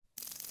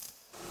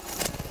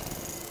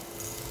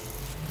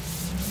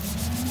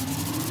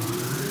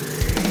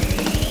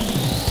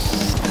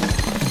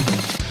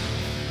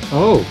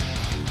Oh,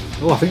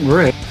 I think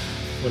we're in.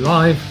 We're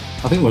live.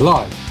 I think we're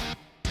live.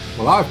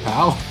 We're live,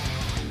 pal.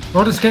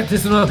 Rodder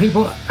Skeptics and other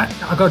people.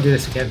 I gotta do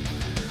this again.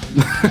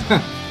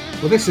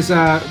 Well, this is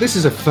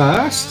a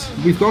first.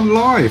 We've gone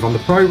live on the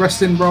Pro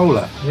Wrestling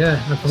Roller. Yeah,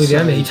 that's probably the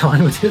only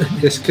time we're doing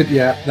it. This could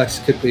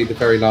be the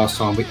very last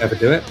time we ever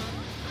do it.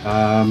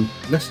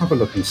 Let's have a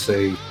look and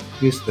see.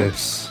 Is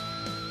this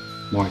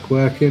mic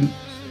working?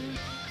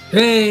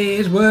 Hey,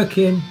 it's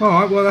working. All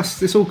right. Well,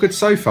 it's all good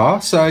so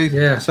far. So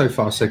yeah, so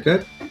far so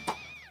good.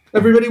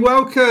 Everybody,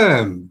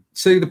 welcome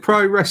to the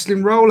Pro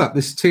Wrestling Roll-Up.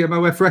 This is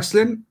TMOF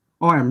Wrestling.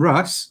 I am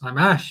Russ. I'm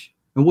Ash.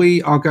 And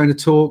we are going to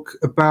talk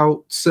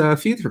about a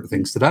few different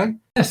things today.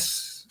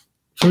 Yes.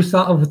 Shall we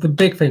start off with the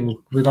big thing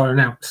we got to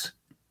announce?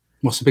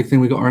 What's the big thing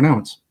we got to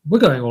announce? We're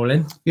going all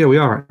in. Yeah, we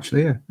are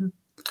actually, yeah.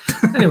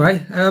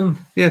 Anyway.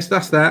 Yes,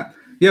 that's that.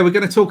 Yeah, we're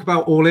going to talk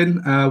about All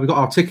In. We got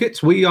our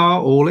tickets. We are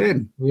all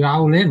in. We are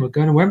all in. We're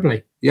going to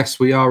Wembley.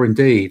 Yes, we are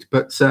indeed.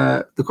 But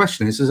the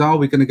question is are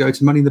we going to go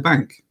to Money in the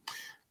Bank?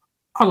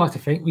 I'd like to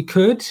think we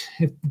could,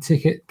 if the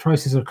ticket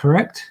prices are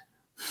correct.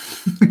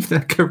 If they're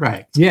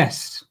correct?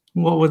 Yes.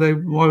 Why would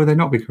they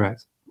not be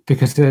correct?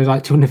 Because they're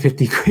like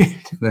 250 quid.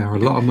 They're a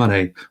lot of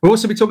money. We'll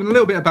also be talking a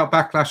little bit about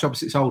Backlash.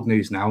 Obviously, it's old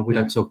news now. We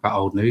don't talk about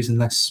old news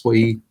unless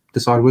we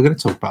decide we're going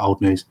to talk about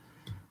old news.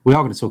 We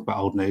are going to talk about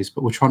old news,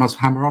 but we'll try not to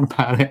hammer on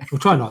about it. We'll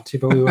try not to,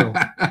 but we will.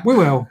 We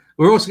will.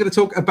 We're also going to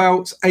talk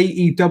about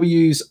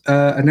AEW's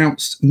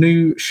announced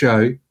new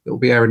show that will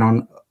be airing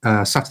on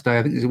Saturday.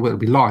 I think it'll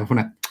be live, won't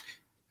it?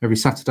 Every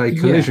Saturday,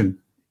 Collision.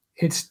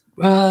 Yeah. It's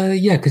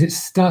because it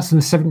starts on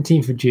the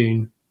 17th of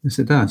June. Yes,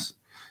 it does.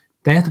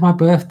 Day after my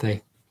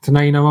birthday. So now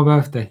you know my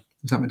birthday.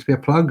 Is that meant to be a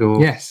plug?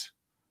 Or yes.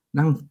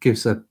 No one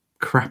gives a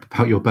crap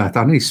about your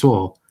birthday. I nearly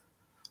swore.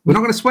 We're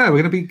not going to swear.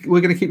 We're going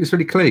to keep this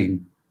really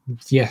clean.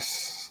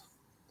 Yes.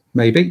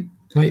 Maybe.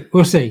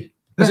 We'll see.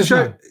 As the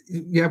show,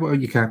 yeah, well,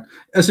 you can.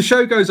 As the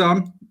show goes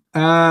on,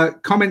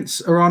 comments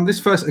are on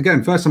this first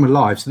time we're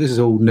live, so this is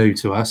all new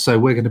to us. So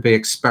we're going to be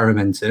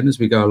experimenting as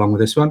we go along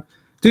with this one.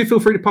 Do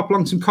feel free to pop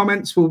along some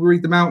comments. We'll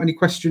read them out. Any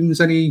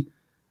questions? Any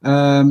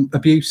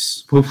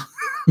abuse? We'll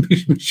be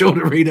sure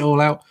to read it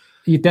all out.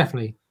 You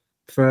definitely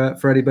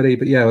for anybody.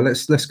 But yeah, well,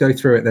 let's go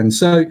through it then.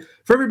 So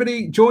for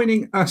everybody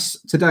joining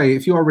us today,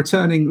 if you are a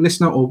returning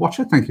listener or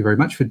watcher, thank you very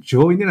much for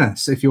joining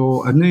us. If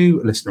you're a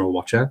new listener or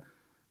watcher,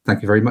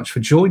 thank you very much for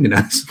joining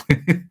us.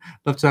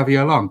 Love to have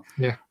you along.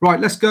 Yeah.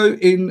 Right, let's go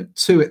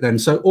into it then.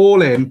 So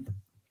All In,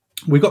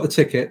 we got the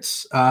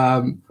tickets.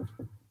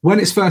 When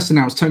it's first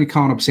announced, Tony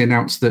Khan obviously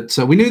announced that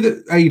we knew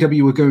that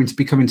AEW were going to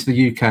be coming to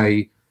the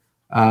UK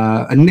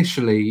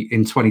initially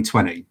in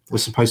 2020.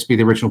 Was supposed to be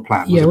the original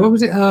plan. Yeah, what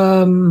was it?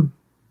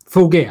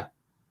 Full Gear.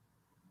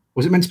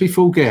 Was it meant to be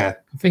Full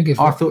Gear? I think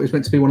I thought it was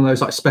meant to be one of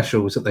those like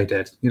specials that they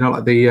did. You know,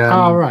 like the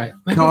right.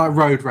 Not like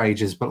Road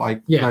Rages, but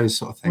like those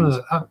sort of things.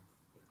 Well,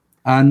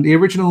 and the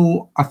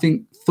original, I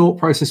think, thought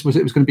process was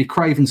it was going to be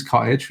Craven's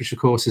Cottage, which of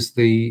course is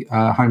the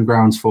home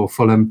grounds for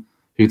Fulham,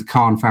 who the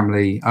Khan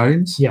family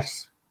owns.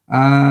 Yes.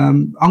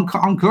 I'm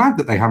glad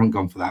that they haven't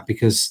gone for that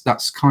because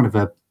that's kind of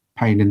a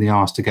pain in the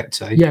arse to get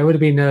to. Yeah, it would have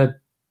been a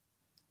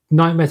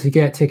nightmare to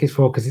get tickets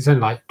for because it's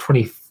only like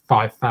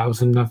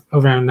 25,000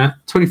 around that.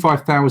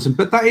 25,000,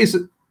 but that is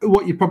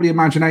what you probably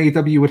imagine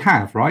AEW would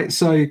have, right?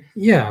 So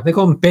yeah, they've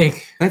gone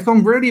big. They've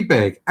gone really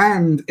big,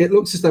 and it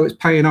looks as though it's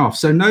paying off.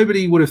 So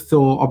nobody would have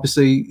thought,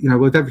 obviously, you know,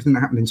 with everything that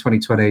happened in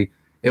 2020,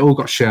 it all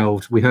got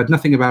shelved. We heard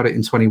nothing about it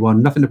in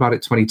 21, nothing about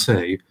it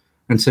 22,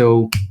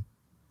 until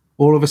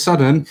all of a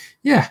sudden,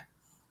 here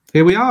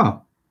we are.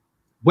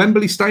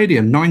 Wembley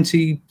Stadium,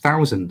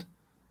 90,000,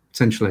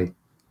 essentially.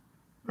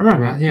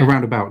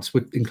 Around about,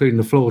 including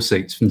the floor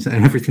seats and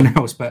everything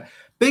else. But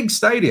big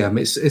stadium.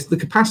 It's the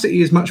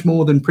capacity is much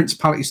more than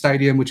Principality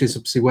Stadium, which is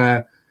obviously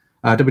where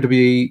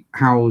WWE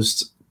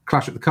housed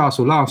Clash at the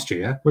Castle last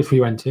year. Which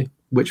we went to.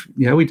 Which,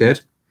 yeah, we did.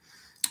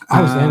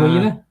 I was there, were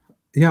you there?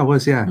 Yeah, I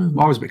was, yeah.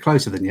 I was a bit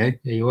closer than you.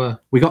 Yeah, you were.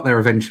 We got there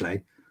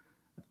eventually.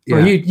 Yeah.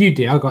 Well, you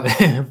did. I got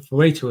there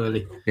way too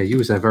early. Yeah, you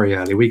was there very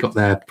early. We got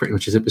there pretty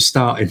much as it was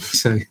starting,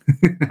 so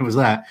that was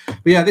that.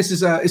 But yeah, this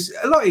is it's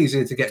a lot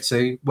easier to get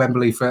to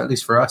Wembley at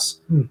least for us.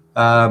 You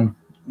know,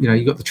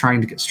 you got the train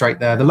to get straight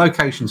there. The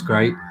location's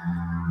great.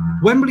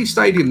 Wembley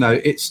Stadium, though,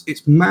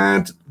 it's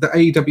mad that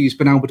AEW's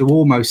been able to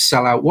almost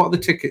sell out. What are the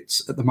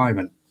tickets at the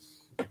moment?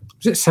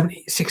 Was it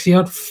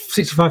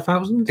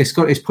 65,000?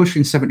 It's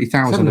pushing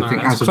 70,000, I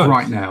think, as of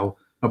right now.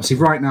 Obviously,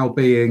 right now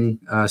being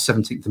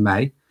 17th of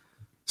May.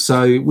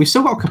 So we've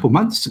still got a couple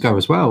months to go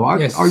as well. I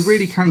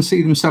really can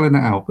see them selling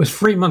it out. It was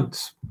 3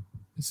 months.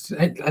 It's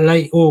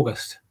late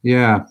August.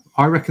 Yeah,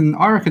 I reckon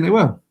they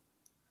will.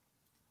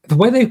 The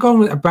way they've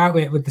gone about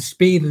it with the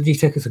speed that these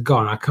tickets have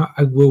gone,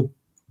 I will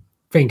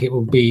think it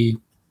will be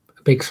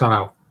a big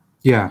sellout.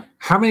 Yeah.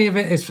 How many of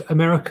it is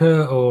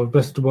America or the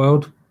rest of the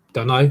world?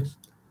 Don't know.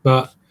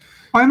 But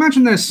I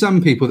imagine there's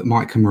some people that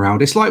might come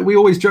around. It's like we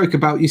always joke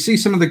about, you see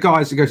some of the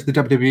guys that go to the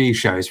WWE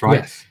shows, right?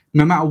 Yes.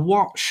 No matter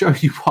what show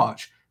you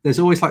watch, there's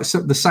always like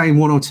the same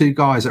one or two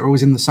guys that are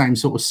always in the same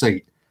sort of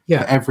seat for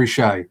every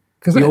show.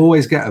 Because you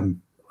always get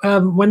them.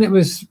 when it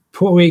was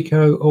Puerto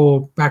Rico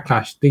or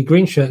Backlash, the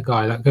green shirt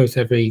guy that goes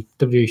to every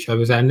WWE show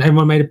was there, and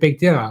everyone made a big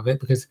deal out of it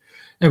because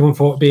everyone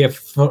thought it'd be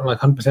like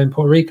 100%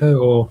 Puerto Rico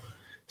or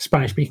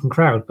Spanish-speaking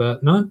crowd.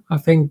 But no, I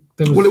think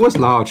there was... Well, it was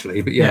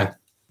largely, but yeah.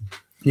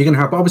 You're going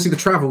to have... Obviously, the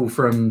travel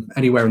from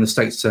anywhere in the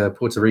States to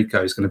Puerto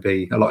Rico is going to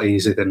be a lot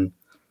easier than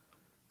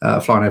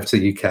flying over to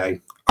the UK.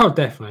 Oh,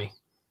 definitely.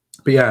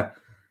 But yeah,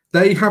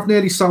 they have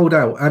nearly sold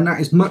out, and that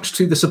is much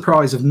to the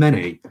surprise of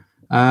many.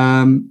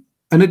 And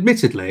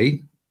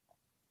admittedly,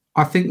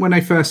 I think when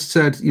they first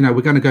said,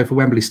 we're going to go for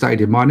Wembley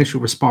Stadium, my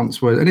initial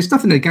response was, and it's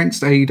nothing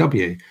against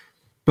AEW,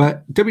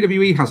 but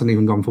WWE hasn't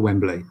even gone for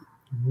Wembley.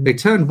 Mm-hmm. They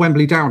turned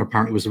Wembley down,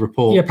 apparently, was the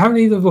report. Yeah,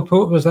 apparently the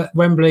report was that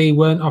Wembley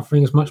weren't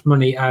offering as much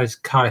money as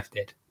Cardiff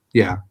did.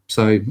 Yeah,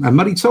 so, and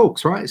money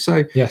talks, right?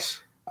 So, yes.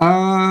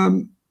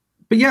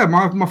 But yeah,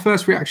 my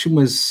first reaction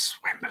was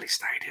Wembley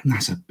Stadium.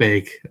 That's a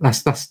big,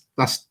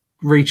 that's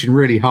reaching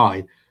really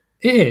high.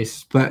 It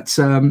is. But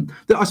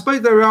I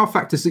suppose there are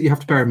factors that you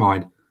have to bear in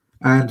mind.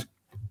 And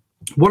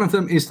one of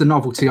them is the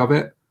novelty of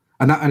it.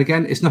 And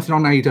again, it's nothing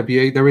on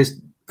AEW. There is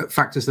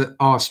factors that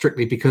are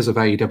strictly because of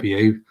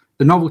AEW.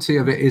 The novelty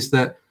of it is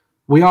that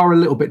we are a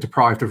little bit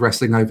deprived of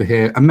wrestling over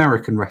here.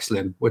 American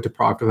wrestling, we're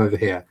deprived of over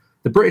here.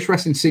 The British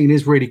wrestling scene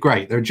is really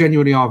great. There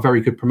genuinely are very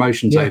good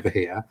promotions over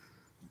here.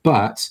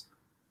 But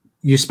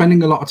you're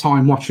spending a lot of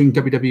time watching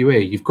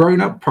WWE. You've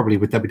grown up probably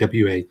with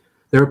WWE.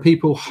 There are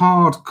people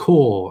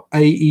hardcore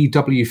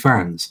AEW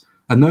fans,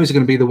 and those are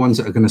going to be the ones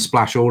that are going to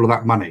splash all of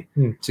that money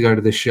to go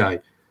to this show.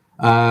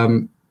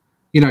 I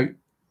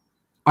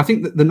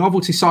think that the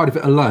novelty side of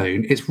it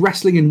alone, it's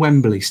wrestling in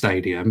Wembley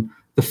Stadium.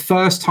 The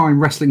first time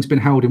wrestling's been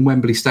held in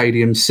Wembley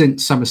Stadium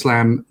since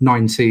SummerSlam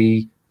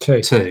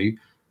 92.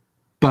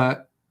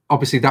 But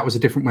obviously that was a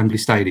different Wembley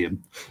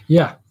Stadium.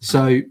 Yeah.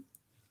 So...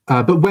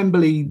 but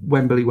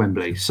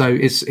Wembley. So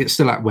it's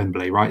still at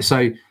Wembley, right?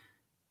 So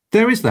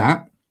there is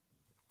that.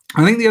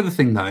 I think the other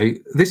thing, though,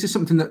 this is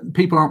something that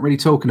people aren't really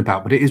talking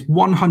about, but it is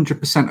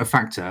 100% a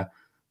factor.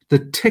 The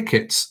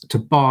tickets to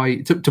buy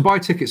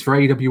tickets for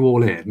AEW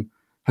All In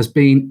has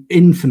been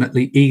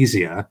infinitely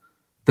easier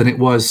than it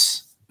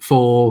was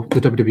for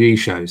the WWE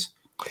shows.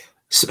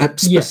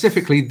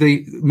 Specifically,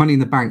 the Money in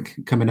the Bank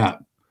coming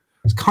up.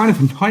 It's kind of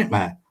a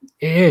nightmare.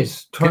 It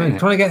is. Trying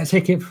to get a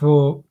ticket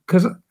for...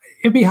 because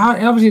it'd be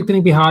hard. Obviously, it's going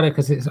to be harder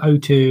because it's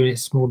O2 and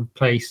it's a smaller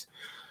place.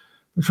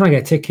 But trying to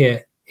get a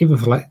ticket, even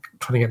for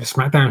trying to get the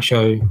SmackDown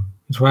show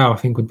as well, I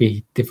think would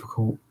be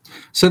difficult.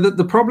 So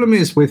the problem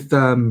is with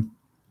the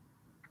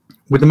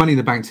Money in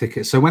the Bank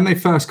tickets. So when they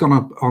first gone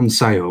up on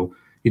sale,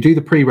 you do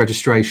the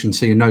pre-registration,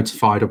 so you're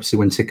notified obviously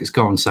when tickets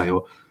go on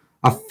sale.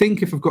 I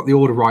think if I've got the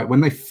order right, when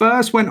they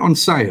first went on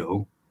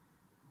sale,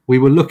 we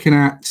were looking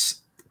at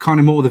kind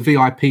of more the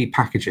VIP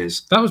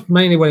packages. That was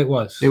mainly what it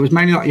was. It was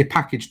mainly like your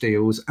package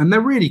deals, and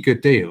they're really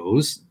good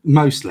deals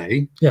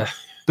mostly. Yeah,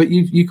 but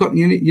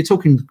you're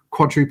talking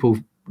quadruple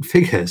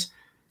figures.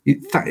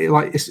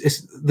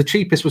 It's the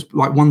cheapest was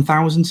like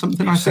 1,000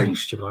 something. I think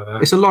like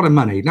that. It's a lot of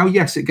money. Now,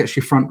 yes, it gets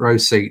you front row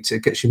seats,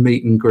 it gets you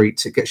meet and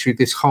greets, it gets you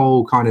this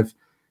whole kind of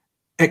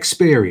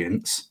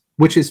experience,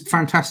 which is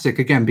fantastic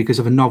again because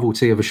of a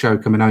novelty of a show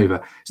coming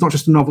over. It's not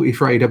just a novelty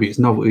for AEW; it's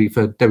a novelty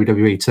for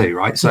WWE too,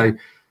 right? So.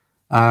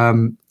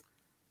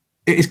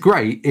 It is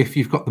great if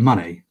you've got the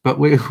money, but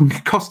we're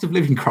cost of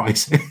living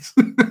crisis.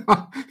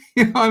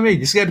 You know what I mean?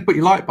 You're scared to put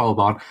your light bulb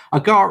on. I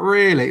can't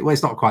really. Well,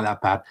 it's not quite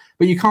that bad,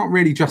 but you can't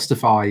really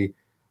justify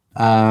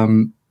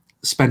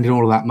spending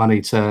all of that money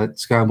to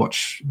go and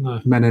watch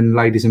men and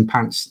ladies in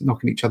pants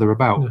knocking each other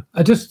about.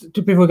 No. Just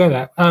before we go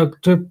there,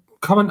 to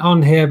comment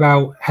on here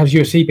about has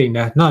UFC been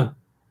there? No,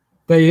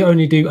 they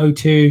only do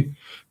O2.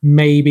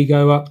 Maybe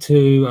go up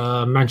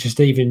to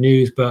Manchester Evening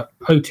News, but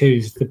O2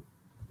 is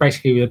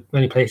basically the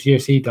only place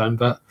UFC done.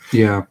 But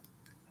yeah,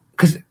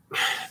 because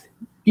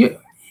you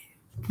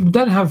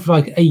don't have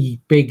like a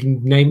big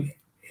name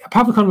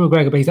apart from Conor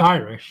McGregor, but he's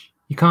Irish.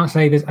 You can't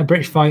say there's a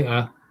British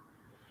fighter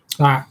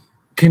that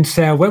can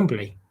sell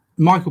Wembley.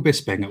 Michael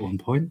Bisping at one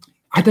point.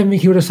 I don't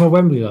think he would have sold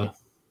Wembley though.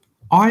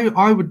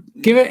 I would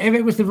give it if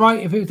it was the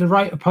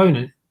right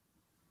opponent.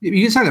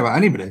 You can say that about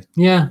anybody.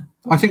 Yeah.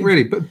 I think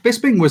really, but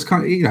Bisping was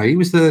kind of, he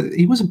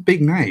was a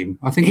big name.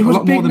 I think a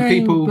lot more than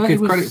people give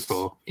credit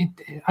for.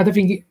 I don't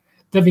think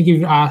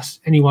you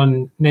asked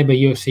anyone name a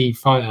UFC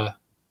fighter.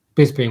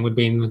 Bisping would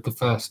be in the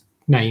first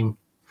name,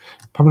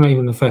 probably not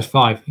even the first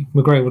five.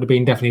 McGregor would have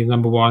been definitely the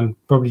number one.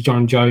 Probably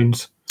John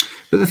Jones.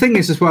 But the thing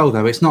is, as well,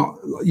 though, it's not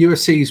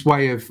UFC's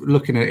way of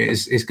looking at it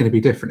is going to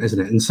be different, isn't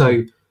it? And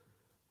so,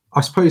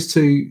 I suppose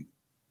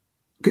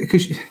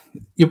because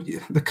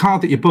the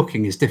card that you're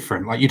booking is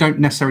different. Like you don't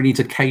necessarily need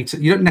to cater.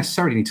 You don't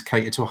necessarily need to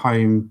cater to a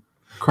home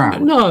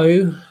crowd.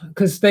 No,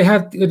 because they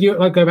have.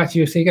 Like go back to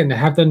UFC again. They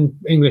have done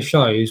English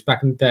shows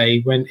back in the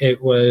day when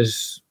it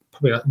was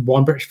probably like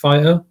one British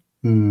fighter,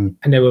 and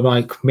they were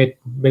like mid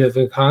of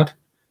the card.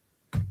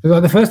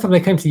 Like the first time they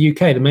came to the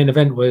UK, the main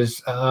event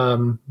was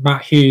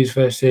Matt Hughes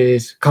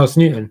versus Carlos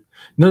Newton.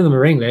 None of them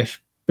were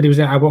English, but it was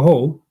at Albert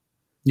Hall.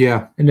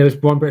 Yeah, and there was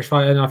one British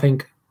fighter, and I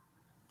think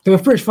there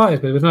were British fighters,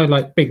 but there was no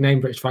like big name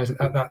British fighters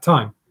at that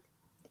time.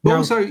 But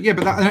also, yeah,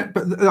 but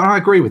I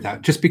agree with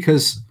that. Just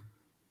because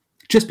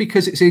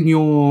it's in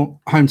your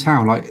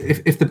hometown, like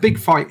if the big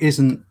fight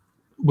isn't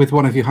with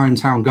one of your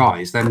hometown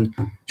guys, then do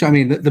you know what I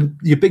mean?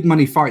 Your big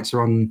money fights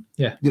are on.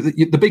 Yeah.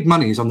 The big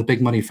money is on the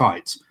big money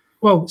fights.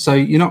 Well, so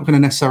you're not going to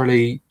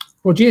necessarily.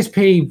 Well,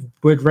 GSP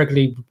would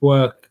regularly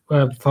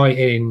fight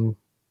in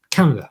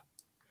Canada.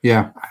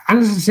 Yeah.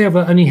 Anderson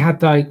Silva only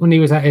had when he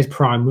was at his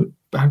prime,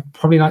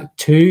 probably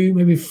 2,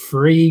 maybe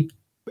 3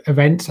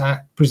 events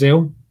at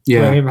Brazil.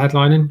 Yeah. Where him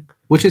headlining.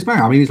 Which is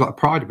bang. I mean, he's like the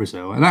pride of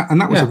Brazil, and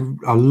that was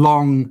a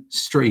long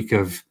streak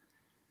of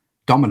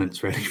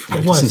dominance, really, for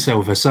Anderson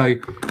Silva. So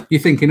you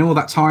think in all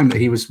that time that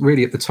he was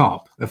really at the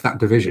top of that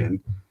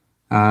division,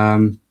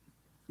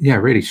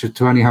 really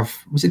to only have,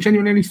 was it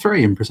genuinely only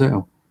 3 in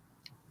Brazil?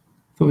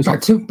 I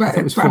thought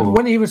it was 4.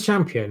 When he was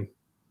champion.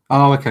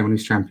 Oh, okay, when he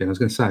was champion, I was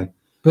going to say.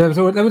 But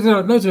there was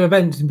loads of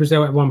events in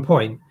Brazil at one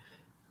point,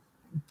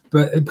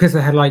 but because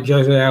they had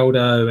Jose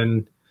Aldo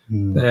and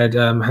they had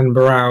Han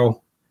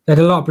Barral. They had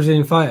a lot of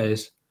Brazilian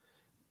fighters.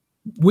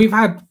 We've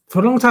had, for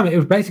a long time, it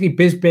was basically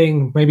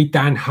Bisping, maybe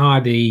Dan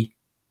Hardy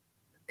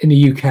in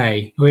the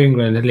UK, or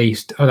England at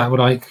least, or that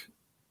would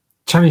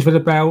challenge for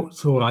the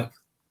belts or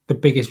the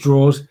biggest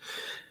draws.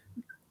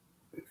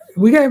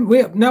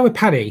 Now with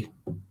Paddy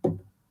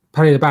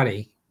the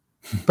Baddy,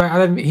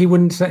 but he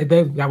wouldn't say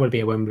that would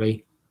be at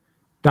Wembley.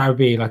 That would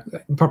be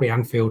probably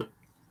Anfield.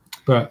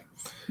 But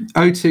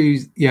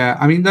O2, yeah,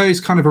 I mean, those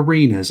kind of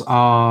arenas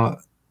are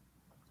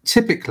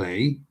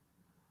typically,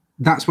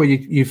 that's where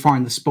you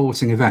find the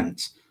sporting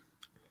events.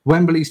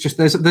 Wembley's just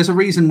there's a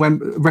reason when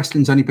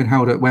wrestling's only been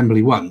held at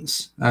Wembley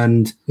once,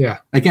 and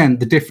again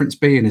the difference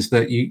being is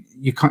that you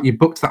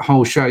booked that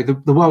whole show.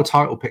 The world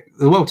title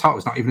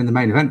is not even in the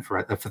main event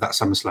for that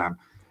SummerSlam,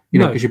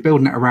 because you're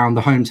building it around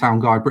the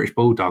hometown guy, British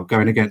Bulldog,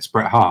 going against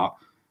Bret Hart,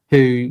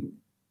 who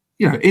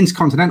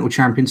intercontinental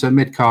champion, so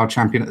mid card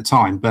champion at the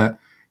time, but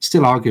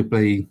still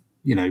arguably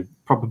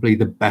probably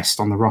the best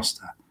on the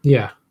roster.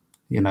 Yeah.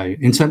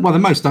 The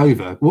most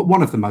over,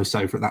 one of the most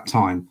over at that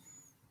time,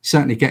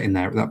 certainly getting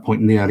there at that point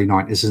in the early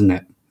 90s, isn't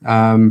it?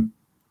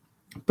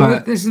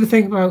 But this is the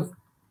thing about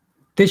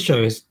this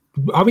show is,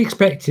 are we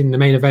expecting the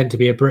main event to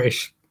be a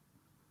British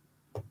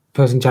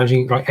person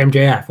challenging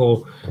MJF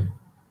or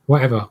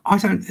whatever? I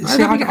don't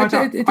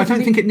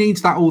think it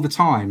needs that all the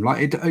time.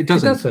 It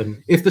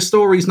doesn't. If the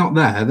story's not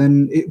there,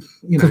 then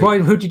because why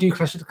would you do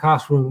Clash of the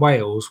Castle in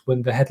Wales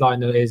when the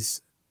headliner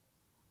is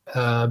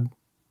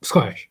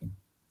Scottish?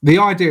 The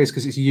idea is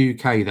because it's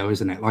UK, though,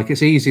 isn't it?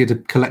 It's easier to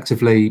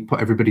collectively put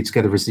everybody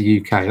together as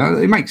the UK.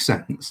 It makes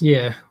sense.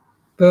 Yeah,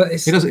 but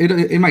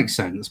it makes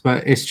sense,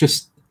 but it's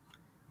just,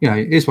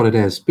 it is what it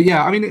is. But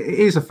yeah, I mean, it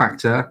is a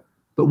factor.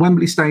 But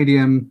Wembley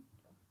Stadium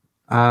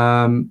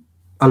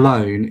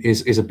alone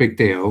is a big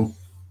deal.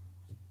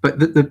 But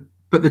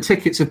the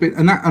tickets have been,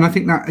 and I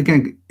think that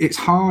again, it's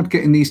hard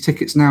getting these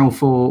tickets now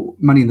for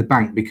Money in the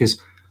Bank, because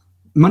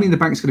Money in the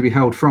Bank is going to be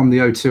held from the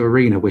O2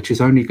 Arena, which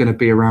is only going to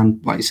be around,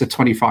 like you said,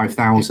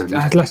 25,000.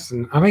 I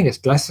think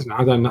it's less than.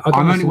 I don't know.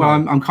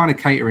 I'm kind of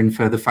catering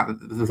for the fact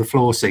that the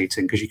floor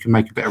seating, because you can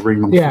make a bit of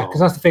room on the floor. Yeah, because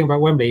that's the thing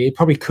about Wembley. It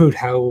probably could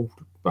hold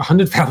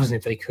 100,000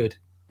 if they could.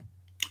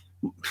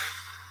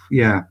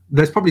 Yeah,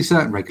 there's probably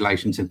certain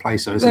regulations in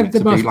place, though, isn't it?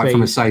 To be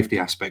from a safety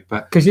aspect,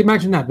 but because you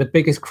imagine that the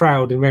biggest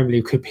crowd in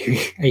Wembley could be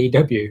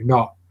AEW,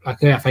 not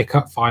like an FA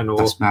Cup final.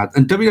 That's mad.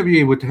 And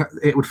WWE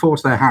would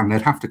force their hand.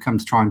 They'd have to come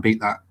to try and beat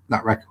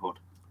that record.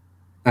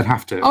 They'd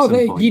have to.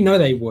 They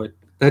would.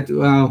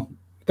 Well,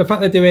 the fact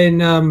they're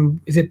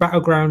doing is it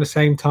Battleground the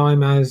same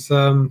time as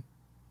Double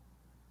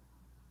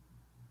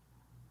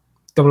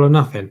or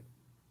Nothing?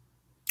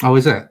 Oh,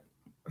 is it?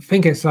 I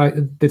think it's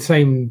the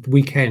same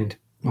weekend.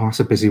 Oh, that's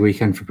a busy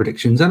weekend for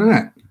predictions, isn't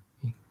it?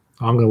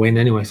 I'm going to win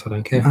anyway, so I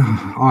don't care.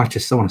 I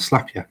just don't want to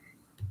slap you.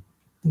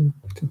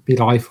 To be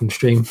live on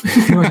stream.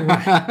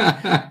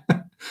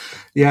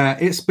 Yeah,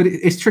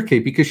 it's tricky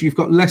because you've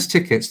got less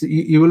tickets.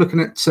 You were looking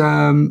at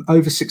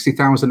over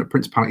 60,000 at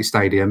Principality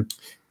Stadium,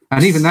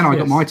 and even then I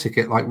got my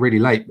ticket really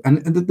late.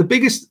 And the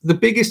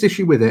biggest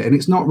issue with it, and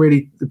it's not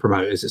really the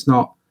promoters, it's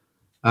not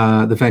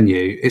the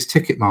venue, it's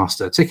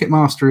Ticketmaster.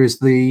 Ticketmaster is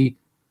the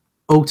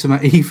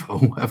ultimate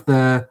evil of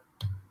the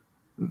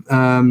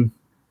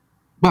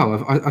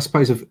I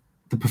suppose of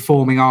the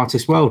performing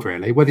artist world,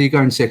 really. Whether you go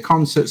and see a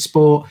concert,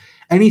 sport,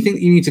 anything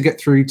that you need to get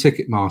through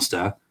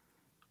Ticketmaster,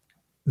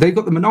 they've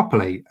got the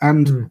monopoly,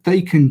 and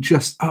they can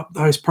just up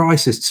those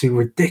prices to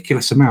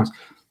ridiculous amounts.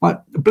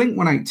 Like Blink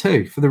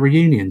 182 for the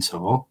reunion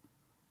tour,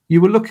 you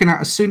were looking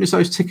at, as soon as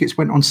those tickets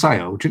went on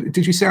sale,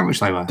 did you see how much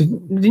they were?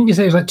 Didn't you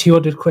say it was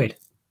 £200?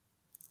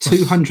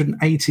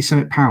 280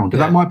 something pound. Yeah.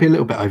 That might be a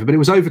little bit over, but it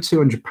was over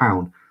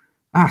 £200.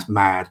 That's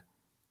mad.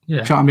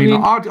 Yeah, do you know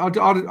what I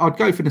mean? I'd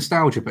go for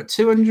nostalgia, but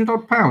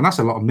 £200 that's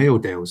a lot of meal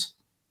deals.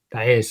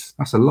 That is.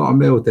 That's a lot of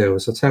meal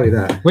deals, I'll tell you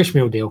that. Which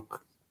meal deal?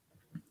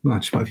 Well,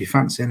 just whatever you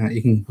fancy, innit?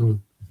 You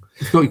can.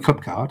 You've got your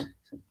club card.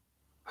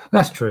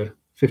 That's true.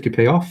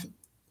 50p off.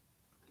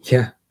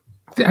 Yeah,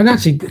 and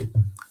actually,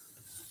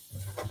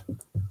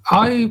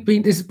 I've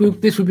been. This would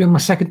be my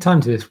second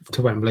time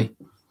to Wembley.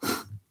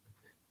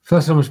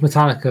 First time was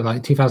Metallica,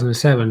 like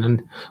 2007,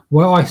 and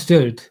where I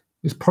stood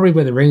was probably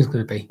where the ring's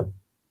going to be.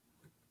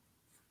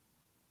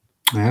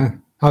 Yeah.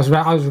 I was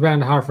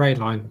around the halfway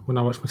line when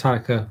I watched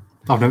Metallica.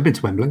 I've never been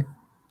to Wembley.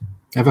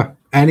 Ever.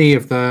 Any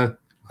of the...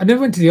 I never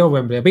went to the old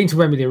Wembley. I've been to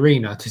Wembley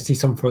Arena to see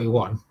Sum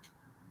 41.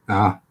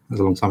 Ah, that was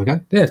a long time ago.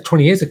 Yeah,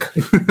 20 years ago.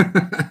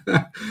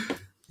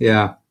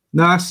 Yeah.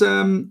 No, that's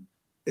a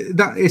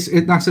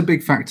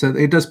big factor.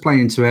 It does play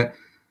into it.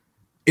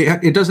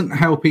 It doesn't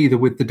help either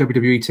with the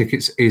WWE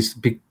tickets is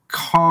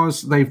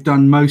because they've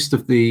done most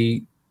of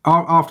the...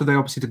 After they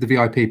obviously did the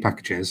VIP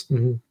packages,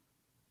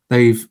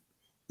 the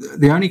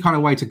only kind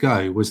of way to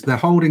go was they're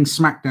holding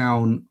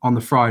SmackDown on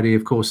the Friday,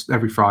 of course,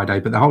 every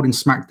Friday, but they're holding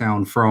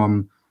SmackDown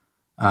from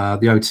the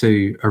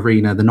O2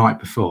 Arena the night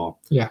before.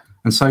 Yeah.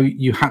 And so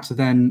you had to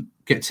then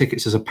get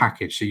tickets as a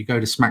package. So you go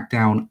to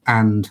SmackDown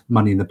and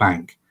Money in the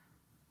Bank.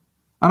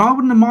 And I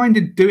wouldn't have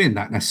minded doing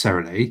that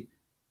necessarily,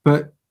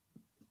 but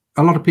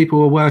a lot of people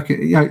are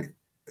working, you know,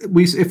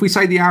 if we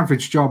say the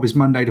average job is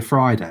Monday to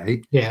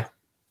Friday. Yeah.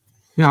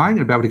 Yeah, I ain't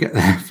going to be able to get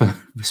there for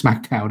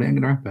SmackDown. It ain't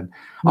going to happen.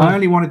 No. I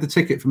only wanted the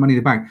ticket for Money in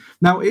the Bank.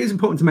 Now, it is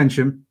important to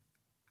mention,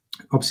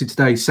 obviously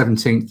today's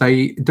 17th,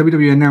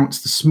 WWE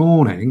announced this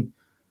morning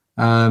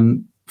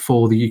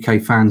for the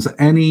UK fans that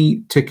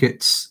any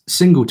tickets,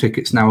 single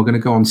tickets now are going to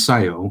go on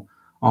sale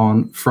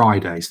on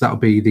Friday. So that'll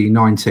be the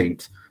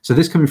 19th. So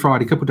this coming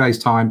Friday, a couple of days'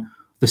 time,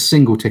 the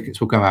single tickets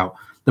will go out.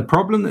 The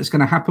problem that's going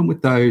to happen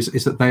with those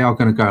is that they are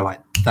going to go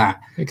like that.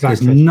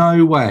 Exactly. There's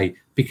no way,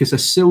 because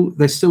there's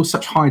still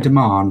such high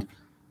demand.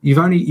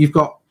 You've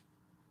got,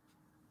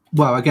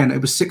 well, again,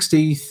 it was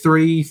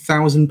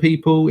 63,000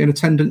 people in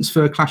attendance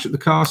for Clash at the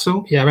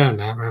Castle. Yeah, around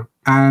that.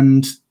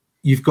 And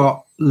you've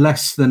got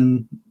less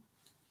than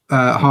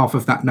half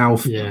of that now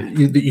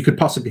that you could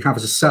possibly have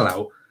as a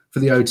sellout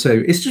for the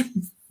O2. It's just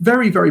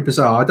very, very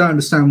bizarre. I don't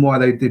understand why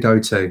they did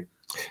O2.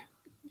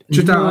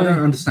 I don't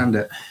understand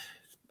it.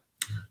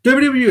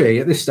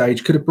 WWE at this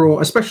stage could have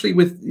brought, especially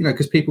with, you know,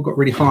 because people got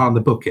really high on the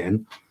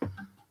booking,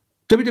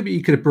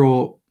 WWE could have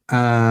brought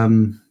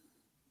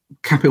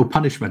Capital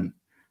Punishment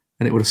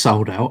and it would have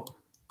sold out.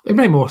 It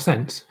made more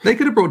sense. They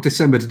could have brought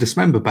December to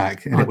Dismember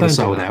back and it would have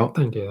sold out.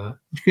 Don't do that.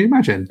 Can you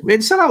imagine?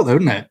 It'd sell out though,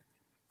 wouldn't it?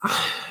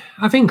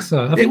 I think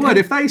so. It would.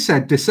 If they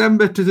said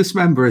December to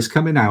Dismember is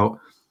coming out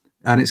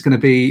and it's going to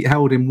be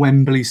held in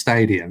Wembley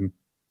Stadium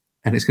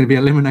and it's going to be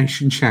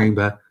Elimination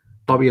Chamber,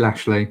 Bobby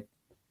Lashley,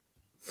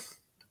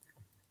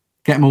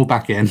 get them all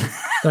back in.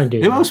 Don't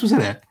do Who that. else was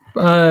in it?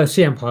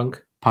 CM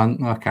Punk.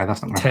 Okay,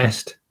 that's not going to happen.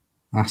 Test.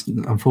 That's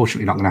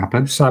unfortunately not going to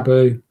happen.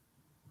 Sabu.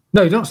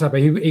 No, not Sabu.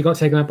 He got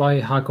taken out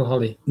by Hardcore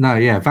Holly. No,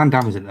 yeah, Van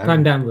Damme was in there.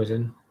 Van Damme was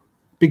in.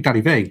 Big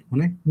Daddy V,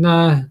 wasn't he?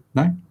 No.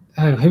 No?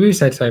 Oh, who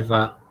said so for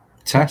that?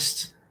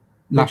 Test,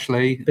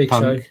 Lashley, Big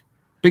Punk. Show.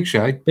 Big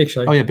Show? Big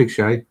Show. Oh, yeah, Big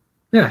Show.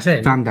 Yeah, that's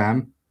it. Van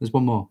Damme. There's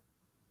one more.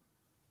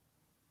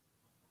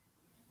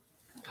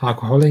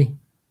 Hardcore Holly.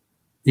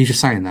 You're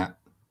just saying that.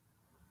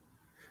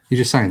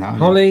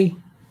 Holly,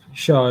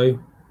 Show,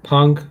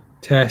 Punk,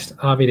 Test,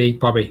 RVD,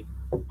 Bobby.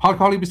 Hardcore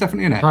Holly was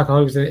definitely in it. Hardcore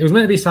Holly was in it. It was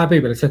meant to be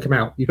Sabu, but they took him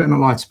out. You better not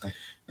lie to me.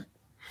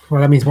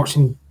 Well, that means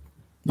watching.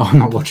 No, I'm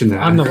not watching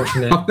that. I'm not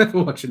watching it. I'm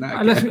never watching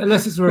that again.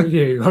 Unless it's a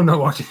review, I'm not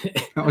watching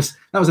it. That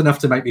was enough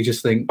to make me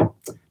just think,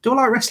 do I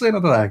like wrestling or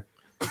do I?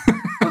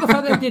 Well, the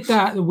fact they did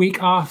that the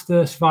week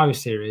after Survivor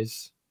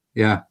Series.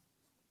 Yeah.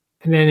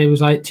 And then it was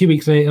like 2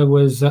 weeks later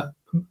was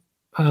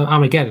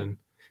Armageddon.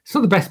 It's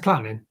not the best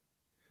planning.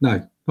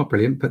 No, not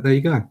brilliant, but there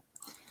you go.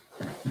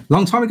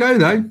 Long time ago,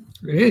 though.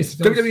 It is.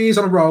 WWE is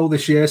on a roll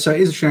this year, so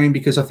it is a shame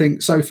because I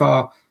think so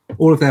far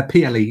all of their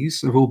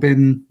PLEs have all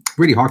been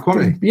really high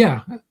quality.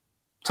 Yeah.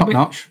 Top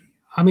notch.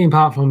 I mean,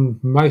 apart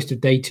from most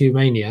of Day 2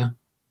 Mania,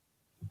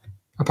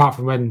 apart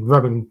from when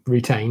Roman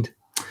retained.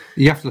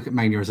 You have to look at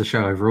Mania as a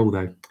show overall, though.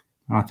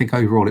 And I think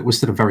overall it was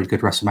still a very good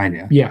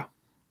WrestleMania. Yeah.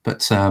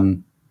 But,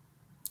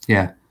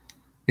 yeah,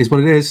 is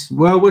what it is.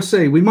 Well, we'll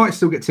see. We might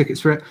still get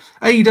tickets for it.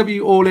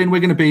 AEW All In, we're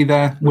going to be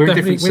there. We're in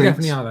different seats. We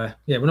definitely are there.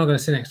 Yeah, we're not going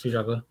to sit next to each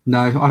other. No,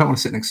 I don't want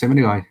to sit next to him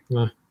anyway.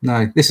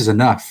 No, this is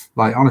enough.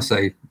 Like,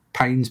 honestly,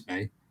 pains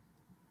me.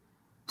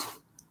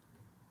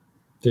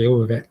 Deal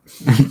with it.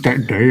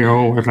 Don't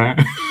deal with it.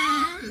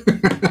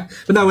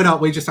 But no, we're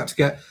not. We just had to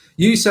get...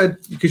 You said,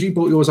 because you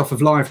bought yours off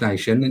of Live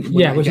Nation. And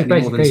yeah, which is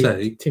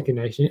basically Ticket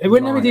Nation. It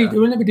would never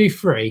do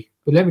 3,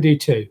 but let me do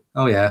 2.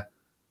 Oh, yeah.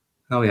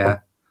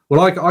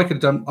 Well, I could have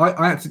done...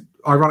 I had to,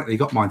 ironically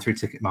got mine through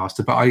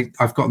Ticketmaster, but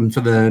I've got them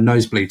for the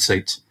nosebleed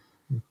seats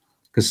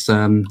because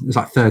it's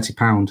like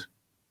 £30.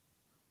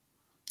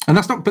 And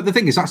that's not... But the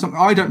thing is, that's not...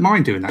 I don't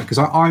mind doing that because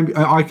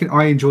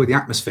I enjoy the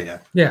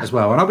atmosphere as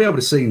well. And I'll be able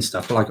to see and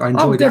stuff. But like, I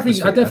enjoy the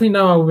atmosphere. I definitely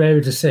know I'll be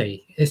able to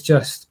see. It's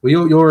just... Well,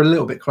 you're a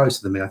little bit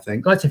closer than me, I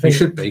think. Like to think, you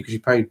should be because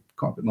you paid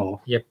quite a bit more.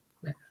 Yep.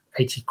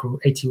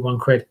 81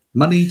 quid.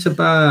 Money to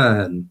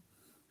burn.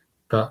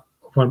 But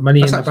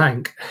money in the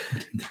bank.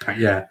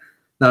 Yeah.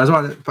 No, it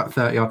was about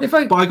 30 odd.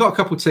 But I got a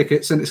couple of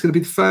tickets and it's going to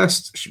be the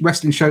first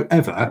wrestling show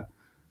ever.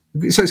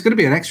 So it's going to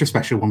be an extra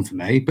special one for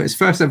me, but it's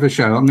first ever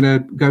show. I'm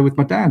going to go with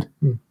my dad.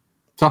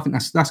 So I think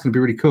that's going to be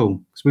really cool,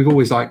 because we've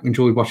always like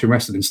enjoyed watching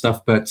wrestling and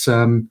stuff, but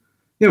yeah,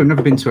 we've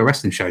never been to a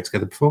wrestling show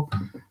together before,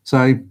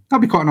 so that'll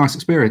be quite a nice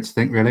experience, I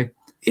think, really.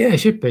 Yeah, it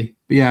should be.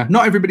 But yeah,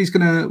 not everybody's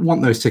going to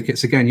want those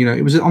tickets again. You know,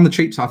 it was on the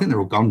cheap side. I think they're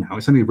all gone now.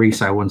 It's only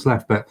resale ones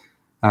left, but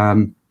not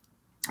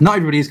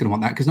everybody is going to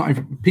want that,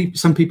 because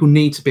some people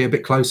need to be a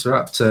bit closer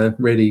up to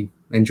really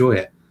enjoy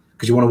it,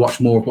 because you want to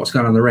watch more of what's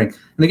going on in the ring.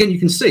 And again, you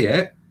can see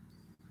it,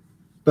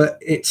 but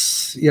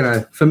it's, you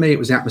know, for me, it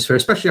was the atmosphere,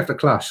 especially after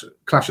Clash at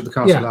the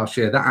Castle last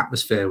year. That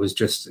atmosphere was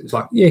just, it's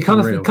like,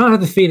 kind of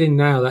have the feeling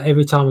now that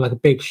every time like a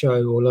big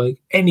show, or like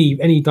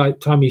any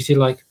time you see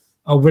like,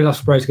 oh, Will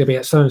Ospreay's going to be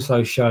at so and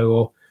so show,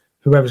 or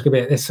whoever's going to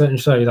be at this certain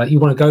show, like you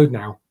want to go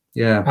now.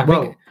 Yeah,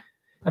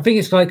 I think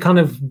it's like kind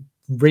of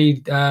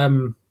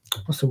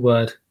what's the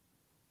word?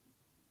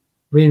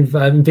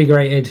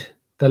 Reinvigorated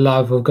the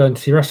love of going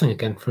to see wrestling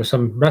again for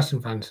some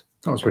wrestling fans.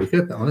 That was pretty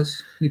good, that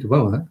was. You did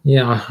well with that.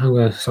 Yeah, I'm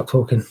going to stop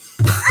talking.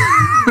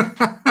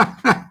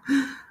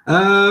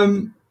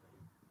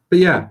 But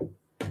yeah,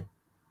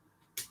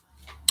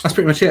 that's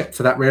pretty much it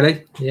for that,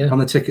 really. Yeah. On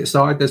the ticket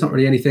side, there's not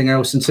really anything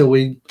else until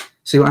we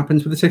see what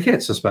happens with the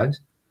tickets, I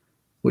suppose,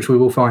 which we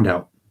will find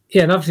out.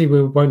 Yeah, and obviously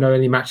we won't know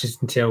any matches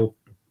until,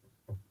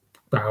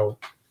 well,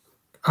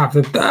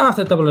 after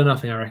Double or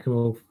Nothing, I reckon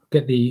we'll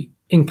get the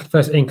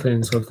first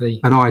inklings of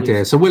an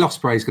idea. So Will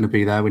Ospreay's going to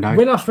be there, we know.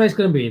 Will Ospreay's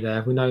going to be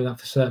there, we know that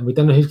for certain. We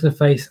don't know who's going to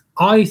face.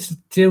 I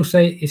still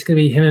say it's going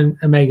to be him and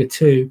Omega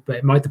too, but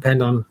it might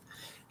depend on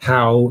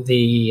how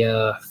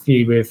the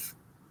feud with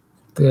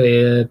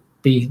the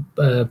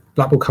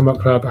Blackpool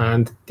Combat Club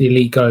and the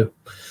Elite go.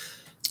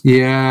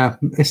 Yeah,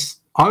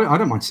 I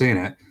don't mind seeing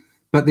it.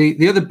 But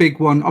the other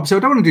big one, obviously I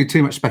don't want to do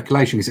too much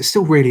speculation because it's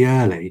still really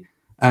early.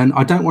 And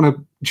I don't want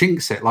to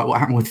jinx it like what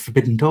happened with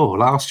Forbidden Door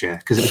last year,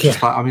 because it was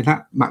just like, I mean,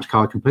 that match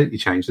card completely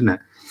changed, didn't it?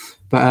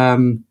 But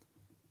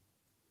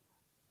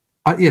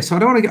so I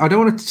don't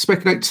want to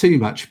speculate too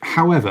much.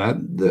 However,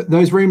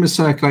 those rumours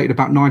circulated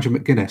about Nigel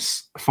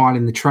McGuinness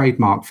filing the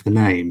trademark for the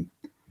name.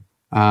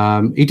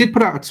 He did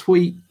put out a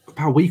tweet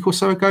about a week or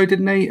so ago,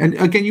 didn't he? And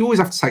again, you always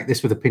have to take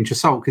this with a pinch of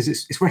salt, because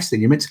it's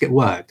wrestling. You're meant to get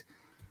worked.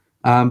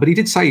 But he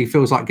did say he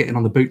feels like getting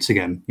on the boots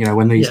again, you know,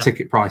 when these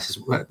ticket prices,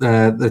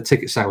 the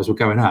ticket sales were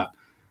going up.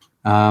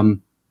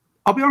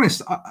 I'll be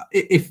honest,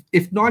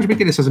 if Nigel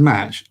McGuinness has a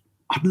match,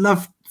 I'd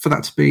love for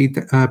that to be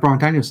Bryan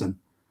Danielson.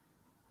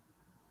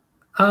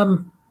 I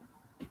mean,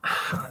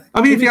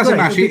 if he has a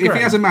match,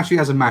 he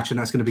has a match, and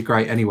that's going to be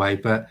great anyway.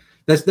 But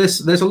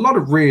there's a lot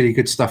of really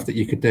good stuff that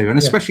you could do, and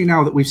especially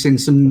now that we've seen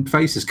some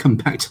faces come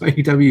back to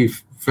AEW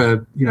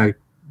for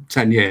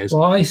 10 years.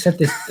 Well, I said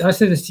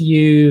this to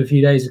you a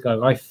few days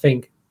ago. I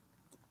think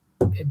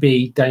it'd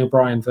be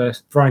Bryan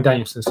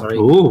Danielson,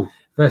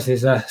 versus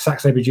Zack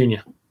Sabre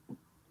Jr.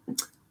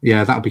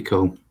 Yeah, that would be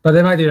cool. But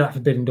they might do that for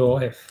Forbidden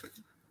Door if.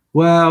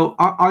 Well,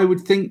 I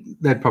would think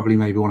they'd probably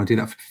maybe want to do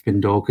that for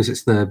Forbidden Door, because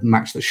it's the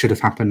match that should have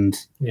happened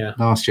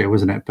last year,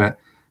 wasn't it? But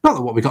not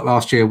that what we got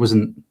last year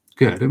wasn't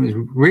good. It was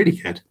really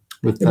good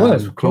with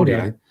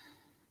Claudio.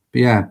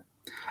 But yeah,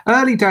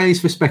 early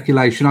days for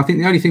speculation. I think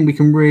the only thing we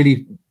can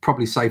really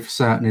probably say for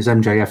certain is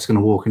MJF's going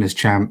to walk in as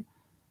champ,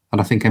 and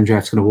I think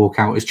MJF's going to walk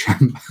out as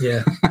champ.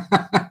 Yeah.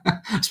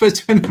 I suppose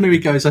depending on who he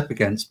goes up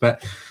against,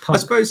 but I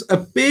suppose a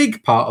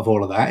big part of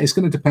all of that is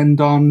going to depend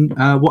on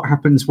what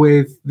happens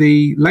with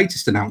the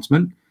latest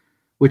announcement,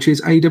 which is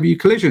AEW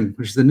Collision,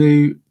 which is the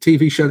new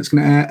TV show that's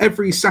going to air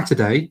every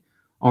Saturday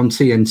on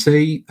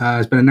TNT.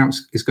 Has been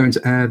announced is going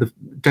to air. The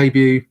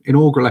debut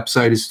inaugural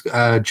episode is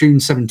June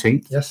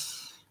 17th.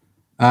 Yes.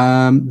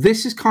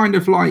 This is kind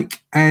of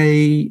like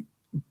a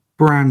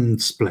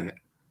brand split,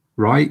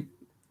 right?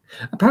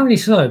 Apparently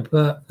so,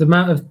 but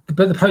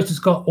the poster's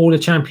got all the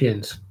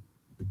champions.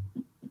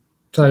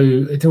 So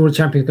it's all the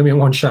champions going to be on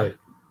one show.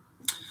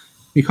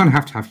 You kind of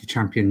have to have your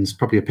champions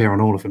probably appear on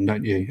all of them,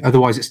 don't you?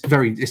 Otherwise,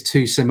 it's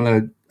too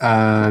similar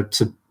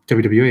to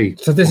WWE.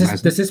 So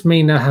does this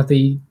mean they have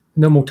the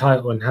normal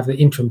title and have the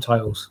interim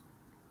titles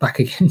back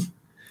again?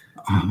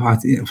 I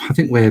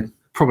think we're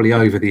probably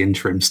over the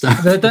interim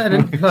stuff.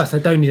 Plus, they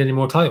don't need any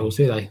more titles,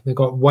 do they? They've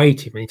got way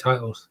too many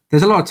titles.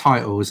 There's a lot of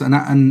titles, and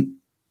I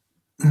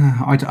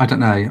don't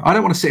know. I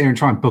don't want to sit here and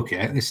try and book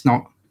it. It's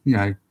not,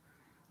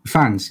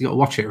 fans, you got to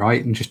watch it,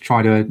 right? And just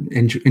try to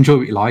enjoy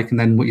what you like, and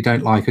then what you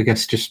don't like, I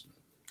guess, just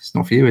it's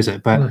not for you, is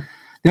it? But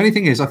the only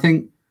thing is, I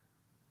think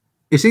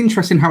it's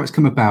interesting how it's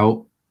come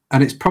about,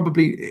 and it's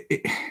probably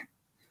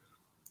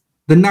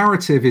the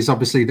narrative is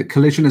obviously that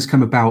Collision has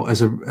come about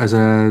as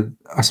a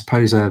I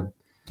suppose a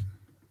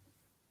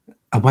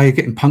way of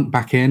getting Punk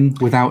back in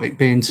without it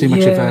being too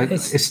much of a.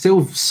 It's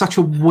still such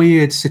a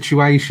weird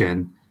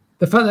situation.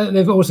 The fact that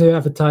they've also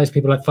advertised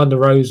people like Thunder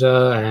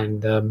Rosa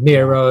and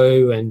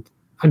Miro and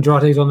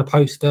Andrade's on the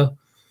poster.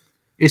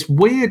 It's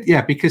weird,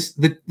 because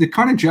the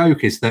kind of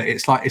joke is that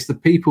it's the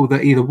people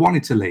that either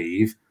wanted to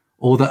leave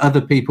or that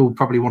other people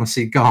probably want to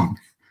see gone.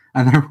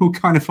 And they're all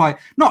kind of like,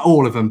 not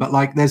all of them, but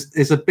like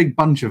there's a big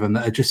bunch of them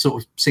that are just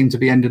sort of seem to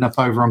be ending up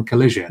over on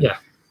Collision. Yeah.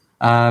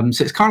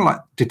 So it's kind of like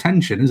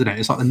detention, isn't it?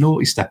 It's like the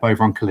naughty step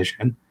over on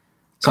Collision.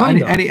 So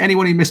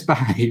anyone who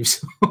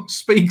misbehaves,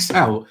 speaks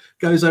out,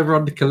 goes over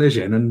onto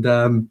Collision,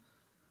 and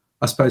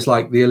I suppose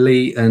like the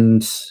Elite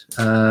and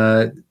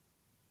again,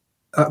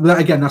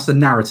 that's the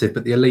narrative,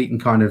 but the Elite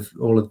and kind of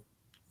all of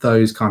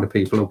those kind of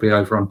people will be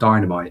over on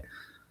Dynamite.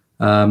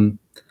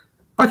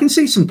 I can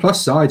see some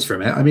plus sides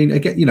from it. I mean,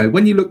 again, you know,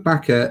 when you look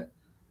back at,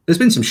 there's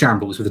been some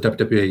shambles with the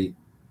WWE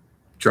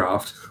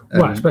draft.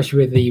 Well, especially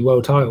with the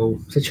world title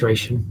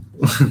situation.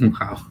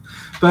 Wow.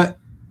 But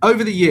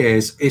over the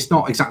years, it's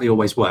not exactly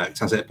always worked,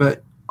 has it?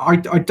 But I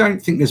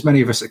don't think there's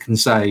many of us that can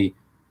say,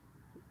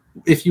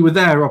 if you were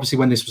there, obviously,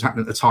 when this was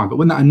happening at the time, but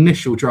when that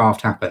initial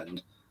draft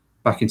happened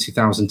back in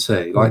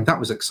 2002, like that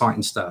was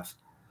exciting stuff.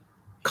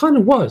 Kind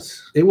of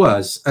was. It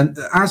was. And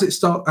as it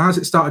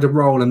started to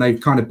roll and they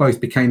kind of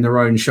both became their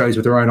own shows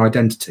with their own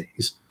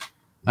identities,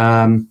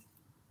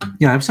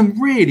 you know,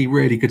 some really,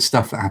 really good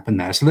stuff that happened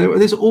there. So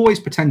there's always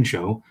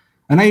potential.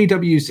 And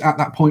AEW's at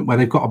that point where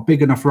they've got a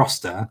big enough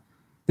roster,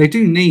 they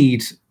do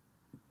need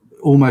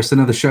almost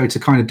another show to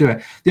kind of do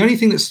it. The only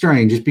thing that's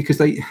strange is because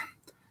they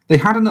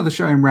had another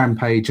show in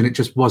Rampage and it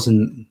just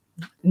wasn't.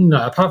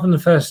 No, apart from the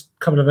first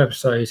couple of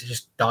episodes, it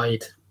just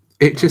died.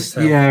 It just,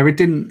 it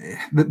didn't.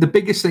 The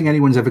biggest thing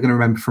anyone's ever going to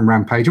remember from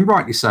Rampage, and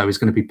rightly so, is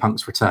going to be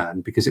Punk's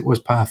return because it was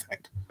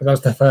perfect. But that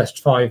was the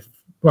first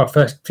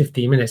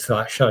 15 minutes of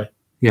that show.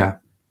 Yeah.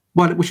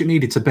 Well, which it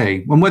needed to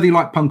be. And whether you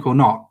like Punk or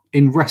not,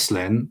 in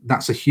wrestling,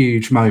 that's a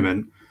huge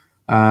moment.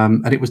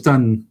 And it was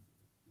done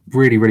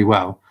really, really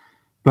well.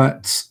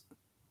 But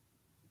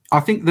I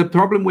think the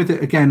problem with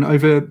it, again,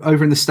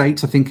 over in the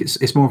States, I think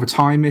it's more of a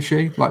time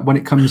issue, like when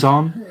it comes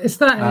on. It's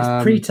that, and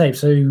it's pre-tape,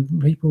 so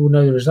people will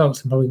know the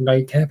results and probably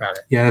don't care about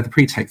it. Yeah, the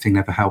pre-tape thing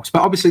never helps.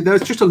 But obviously,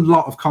 there's just a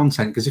lot of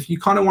content, because if you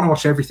kind of want to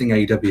watch everything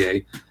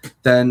AEW,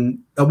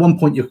 then at one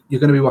point you're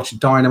going to be watching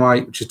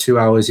Dynamite, which is 2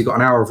 hours. You've got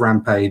an hour of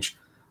Rampage,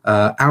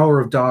 hour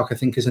of Dark, I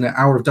think, isn't it?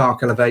 Hour of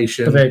Dark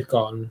Elevation. But they've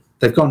gone.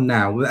 They've gone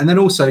now. And then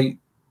also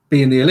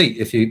being the Elite,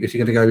 if you're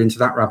going to go into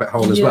that rabbit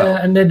hole as well.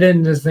 Yeah, and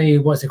then there's the,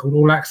 what's it called,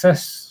 All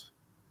Access?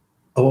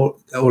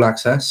 All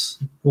Access,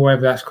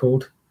 whatever that's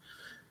called.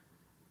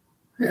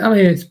 I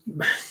mean,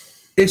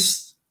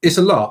 it's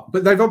a lot,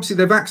 but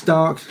they've axed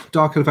Dark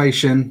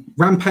Elevation.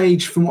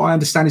 Rampage, from what I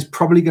understand, is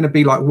probably going to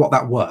be like what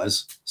that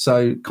was.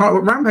 So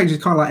Rampage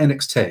is kind of like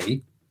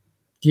NXT.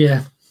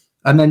 Yeah,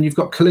 and then you've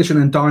got Collision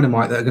and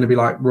Dynamite that are going to be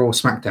like Raw,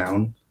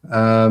 SmackDown.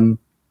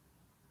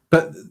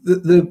 But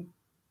the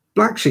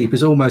Black Sheep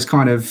is almost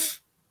kind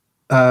of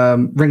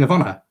Ring of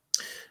Honor.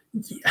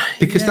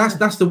 Because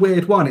that's the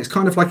weird one. It's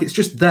kind of like it's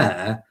just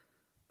there,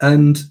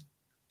 and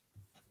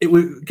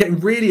we're getting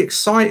really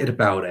excited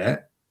about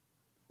it,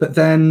 but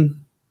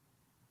then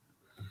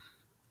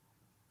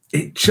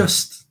it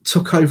just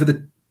took over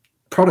the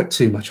product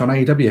too much on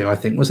AEW, I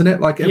think, wasn't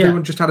it? Like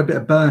everyone just had a bit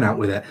of burnout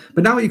with it.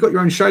 But now that you've got your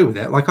own show with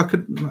it, like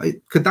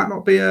could that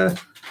not be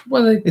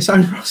its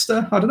own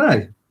roster? I don't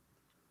know.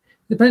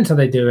 Depends how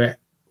they do it.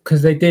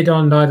 Because they did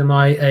on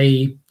Dynamite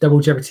a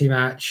double jeopardy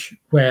match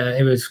where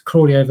it was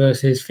Claudio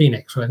versus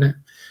Phoenix, wasn't it?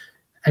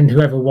 And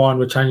whoever won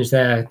would challenge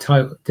their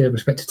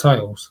respective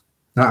titles.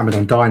 That happened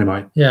on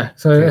Dynamite. Yeah,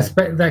 so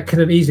that could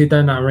have easily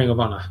done that in Ring of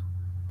Honor.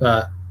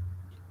 But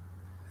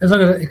as long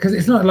as, because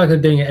it's not like they're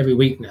doing it every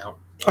week now.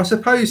 I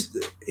suppose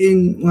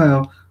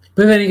But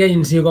then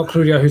again, you've got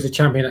Claudio, who's a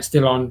champion that's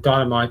still on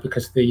Dynamite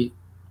because the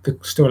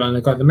storyline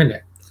they've got at the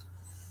minute.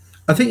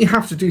 I think you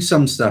have to do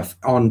some stuff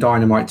on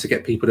Dynamite to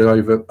get people to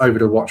over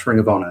to watch Ring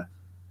of Honor.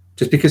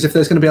 Just because if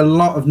there's going to be a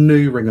lot of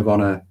new Ring of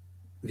Honor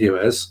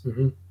viewers,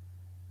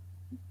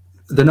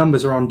 the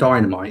numbers are on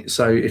Dynamite.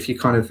 So if you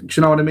kind of, do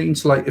you know what I mean?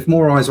 So like if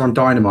more eyes are on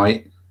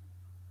Dynamite.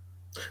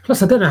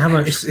 Plus, I don't know how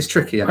much. It's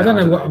tricky. I don't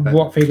know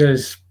what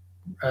figures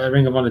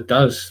Ring of Honor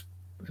does.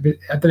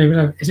 I don't even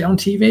know. Is it on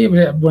TV? Or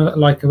is it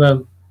like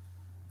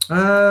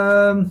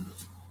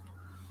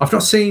I've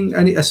not seen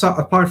any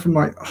apart from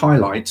like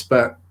highlights,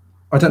 but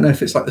I don't know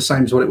if it's like the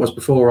same as what it was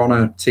before on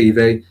a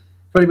TV.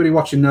 If anybody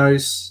watching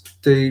knows,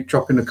 do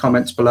drop in the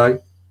comments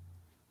below.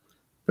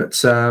 But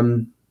I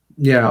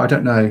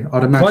don't know.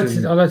 I'd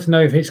imagine. I'd like to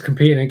know if it's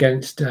competing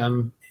against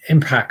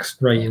Impact's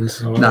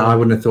ratings. No, I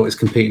wouldn't have thought it's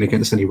competing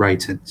against any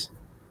ratings.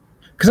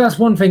 Because that's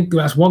one thing.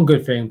 That's one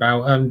good thing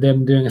about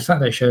them doing a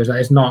Saturday show is that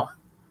it's not,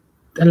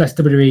 unless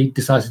WWE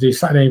decides to do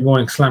Saturday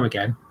Morning Slam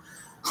again,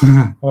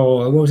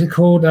 or what was it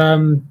called?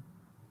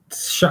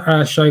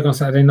 Shogun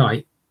Saturday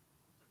Night.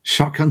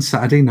 Shotgun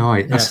Saturday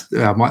Night. That's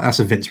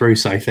a Vince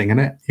Russo thing, isn't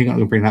it? You're not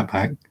going to bring that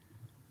back.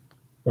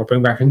 Well,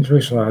 bring back Vince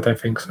Russo? I don't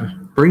think so.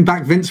 Bring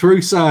back Vince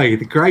Russo,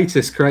 the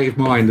greatest creative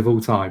mind of all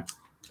time.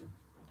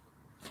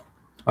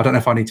 I don't know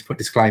if I need to put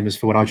disclaimers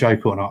for when I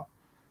joke or not.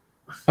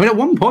 I mean, at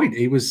one point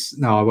he was.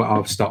 No,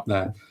 I'll stop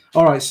there.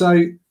 All right, so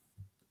if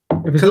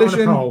it's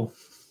Collision, not on a poll.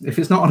 If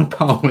it's not on a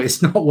poll,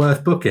 it's not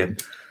worth booking.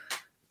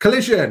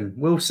 Collision.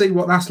 We'll see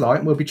what that's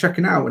like. We'll be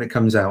checking it out when it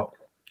comes out.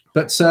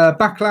 But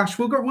Backlash,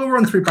 we'll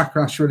run through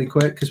Backlash really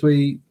quick because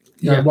we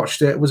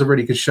watched it. It was a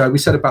really good show. We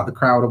said about the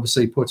crowd,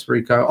 obviously, Puerto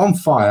Rico on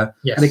fire.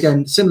 Yes. And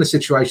again, similar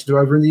situation to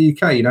over in the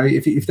UK. You know,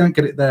 if you don't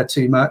get it there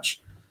too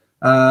much,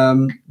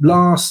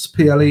 Last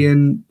PLE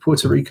in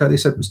Puerto Rico, they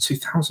said was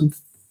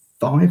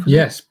 2005.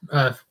 Yes,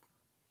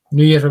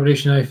 New Year's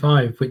Revolution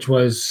 05, which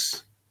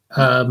was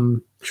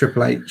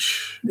Triple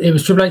H. It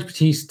was Triple H,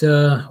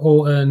 Batista,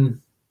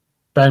 Orton,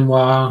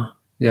 Benoit,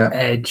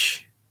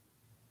 Edge.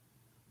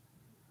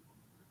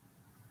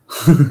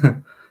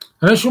 I'm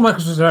not sure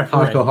Michaels was a referee.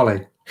 Hardcore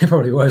Holly. He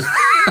probably was.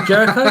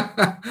 Jericho?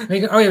 Oh,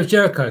 yeah, it was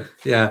Jericho.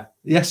 Yeah.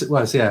 Yes, it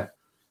was, yeah.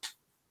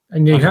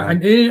 And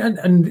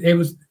it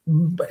was.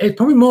 It's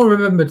probably more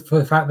remembered for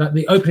the fact that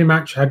the opening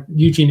match had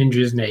Eugene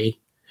injured his knee,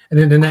 and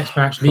then the next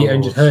match, Lita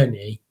injured her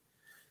knee.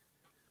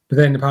 But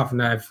then, apart from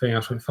that, everything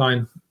else went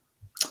fine.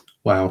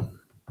 Wow.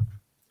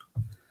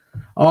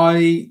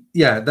 They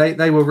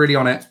were really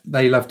on it.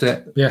 They loved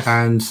it. Yes.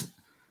 And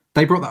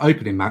they brought the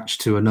opening match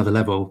to another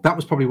level. That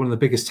was probably one of the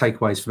biggest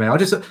takeaways for me.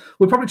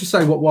 We'll probably just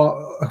say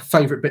what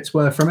favourite bits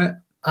were from it.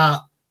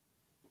 That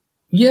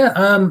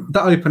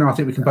opener, I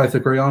think we can both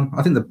agree on.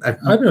 I think the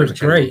opener was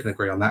great. We can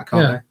agree on that,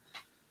 can't we?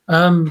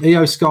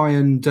 Io Sky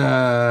and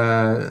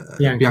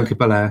Bianca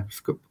Belair.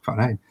 Forgot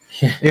her name.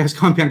 Yeah. Io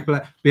Sky and Bianca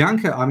Belair.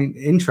 Bianca, I mean,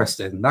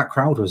 interesting. That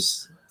crowd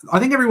was. I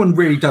think everyone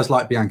really does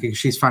like Bianca because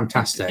she's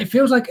fantastic. It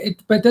feels like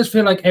but it does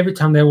feel like every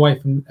time they're away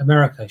from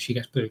America, she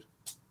gets booed.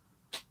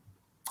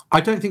 I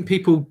don't think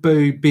people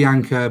boo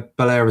Bianca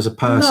Belair as a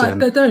person.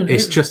 No, they don't.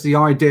 It's just the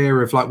idea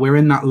of like we're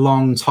in that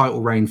long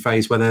title reign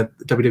phase where the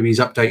WWE's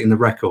updating the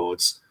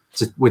records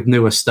with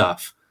newer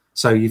stuff.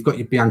 So you've got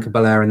your Bianca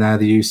Belair in there,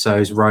 the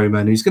Usos,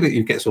 Roman,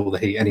 who gets all the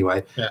heat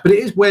anyway. Yeah. But it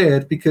is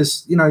weird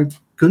because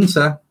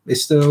Gunther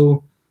is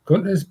still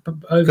Gunther's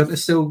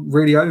still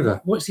really over.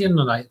 What's he in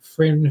like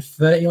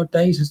 330 odd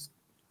days as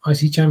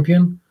IC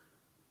champion?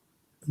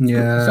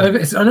 Yeah, I know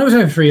it's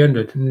over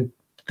 300, and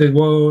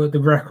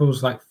the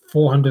record's like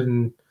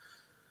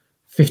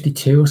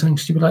 452 or something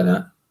stupid like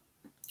that.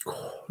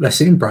 Let's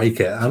see him break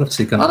it. I'd love to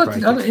see Gunther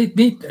break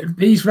it.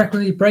 These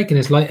records he's breaking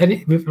is like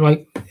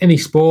any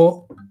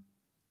sport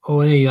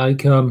or any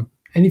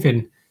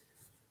anything.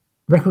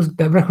 Records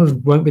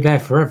won't be there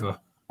forever.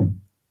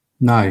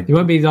 No, it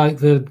won't be like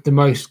the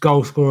most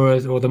goal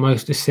scorers or the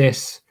most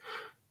assists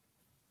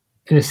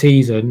in a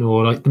season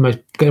or like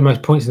get the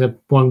most points in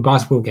one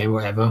basketball game or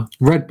whatever.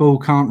 Red Bull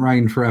can't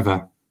reign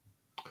forever.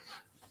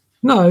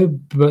 No,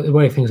 but the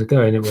way things are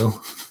going, it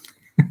will.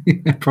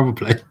 Yeah,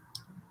 probably.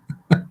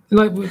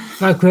 Like with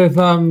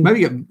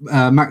maybe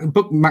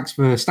book Max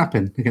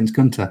Verstappen against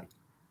Gunther.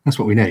 That's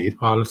what we need.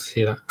 I'd love to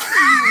see that.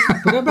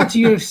 But going back to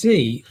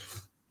UFC,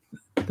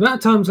 the amount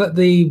of times that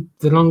the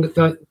longest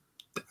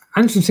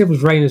Anderson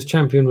Silva's reign as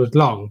champion was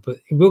long, but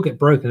it will get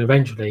broken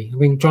eventually. I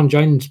mean, John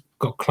Jones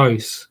got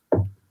close.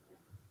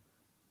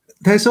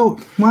 Not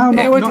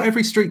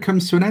every streak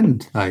comes to an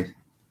end, though.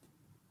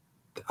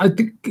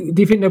 Do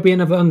you think there'll be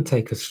another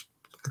Undertaker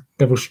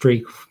level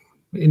streak?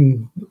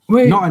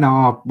 Not in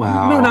our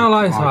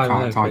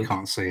lifetime. I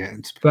can't see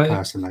it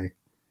personally.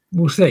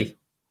 We'll see.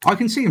 I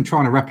can see him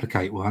trying to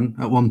replicate one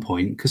at one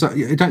point because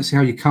I don't see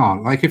how you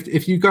can't. Like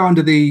if you go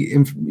under the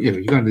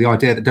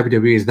idea that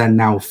WWE is then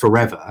now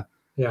forever.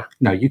 Yeah.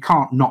 No, you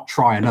can't not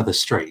try another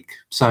streak.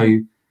 So,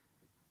 you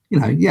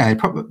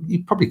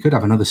probably could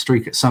have another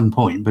streak at some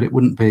point, but it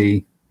wouldn't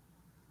be.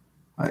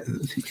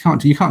 You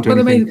can't do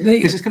anything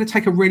because it's going to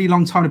take a really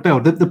long time to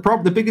build.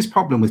 The biggest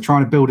problem with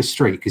trying to build a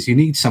streak is you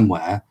need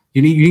someone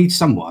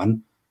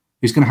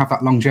who's going to have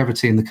that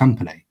longevity in the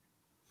company.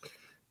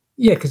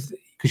 Yeah, because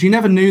you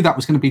never knew that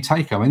was going to be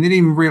Takeover, and they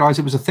didn't even realize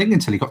it was a thing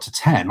until he got to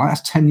 10. Like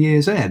that's 10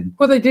 years in.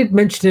 Well, they did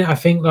mention it, I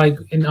think,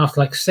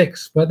 after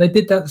 6, but they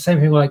did that the same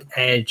thing with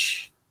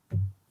Edge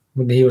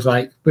when he was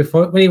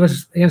when he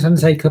was against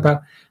Undertaker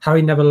about how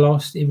he never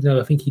lost, even though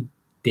I think he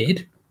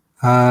did.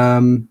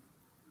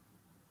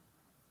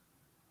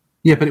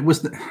 Yeah, but it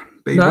was.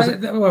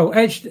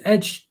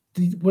 Edge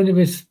when it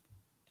was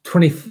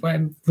 20.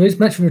 His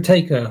match with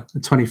Taker.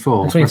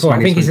 24. I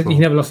think he said he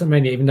never lost at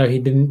Mania, even though he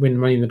didn't win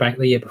Money in the Bank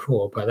the year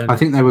before. But then, I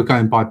think they were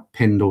going by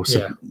pinned or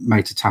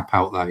made to tap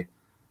out though.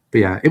 But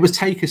yeah, it was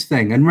Taker's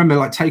thing. And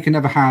remember, Taker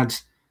never had.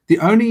 The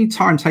only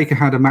time Taker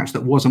had a match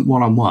that wasn't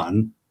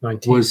 1-on-1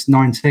 was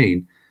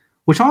 19,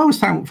 which I always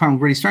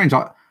found really strange.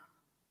 I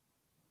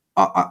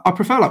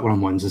prefer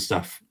 1-on-1s and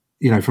stuff,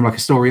 from a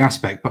story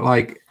aspect. But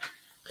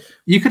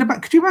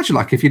could you imagine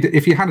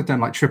if you had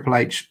done Triple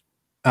H,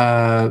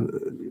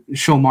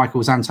 Shawn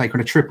Michaels and Taker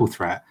in a triple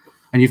threat,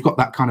 and you've got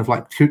that kind of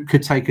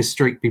could Taker's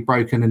streak be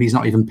broken and he's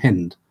not even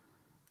pinned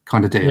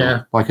kind of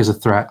deal, as a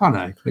threat. I don't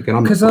know. Again,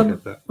 I'm not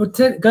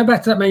go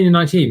back to that Mania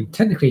 19.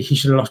 Technically, he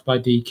should have lost by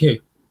DQ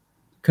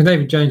because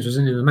David Jones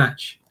wasn't in the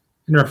match,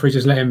 and the referee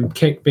just let him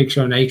kick Big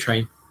Show and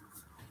A-Train.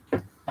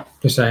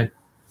 Just saying.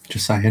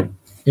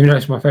 Even though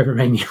it's my favourite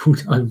Mania all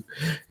time.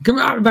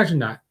 Imagine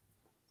that.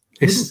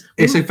 It's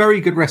a very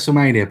good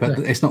WrestleMania, but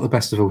it's not the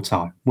best of all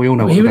time. We all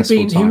know what the best of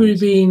all time is. He would have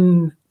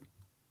been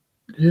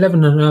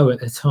 11-0 at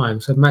the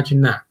time, so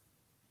imagine that.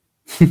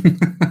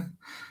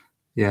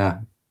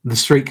 Yeah, the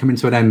streak coming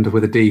to an end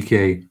with a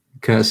DQ,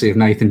 courtesy of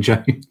Nathan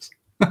Jones.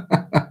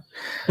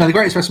 Now, the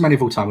greatest WrestleMania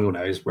of all time, we all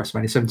know, is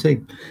WrestleMania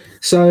 17.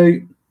 So,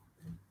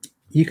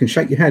 you can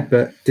shake your head,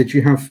 but did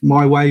you have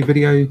My Way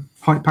video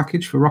hype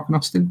package for Rock and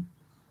Austin?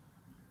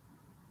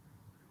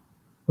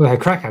 Well,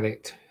 Crack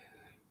Addict.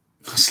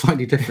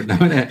 Slightly different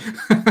now, isn't it?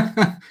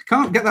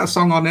 Can't get that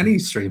song on any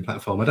stream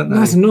platform. I don't know.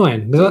 That's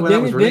annoying.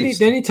 The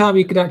only time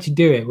you could actually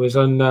do it was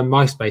on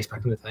MySpace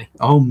back in the day.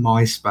 Oh,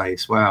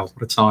 MySpace. Wow.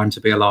 What a time to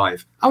be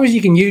alive. Obviously,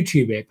 you can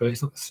YouTube it, but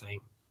it's not the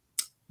same.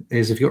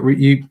 If you've got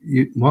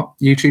what?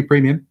 YouTube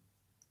Premium?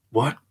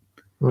 What?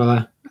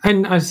 Well,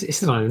 and it's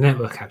still on a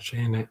network, actually,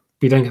 isn't it?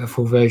 But you don't get the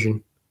full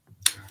version.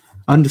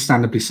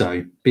 Understandably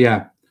so. But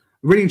yeah,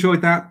 really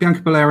enjoyed that.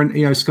 Bianca Belair and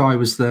Io Sky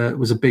was a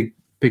big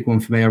one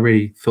for me. I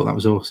really thought that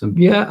was awesome.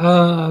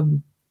 Yeah.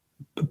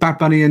 Bad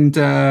Bunny and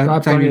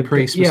Damian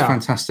Priest was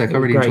fantastic. I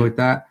really enjoyed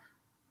that.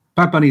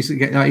 Bad Bunny's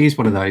he's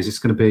one of those. It's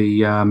going to be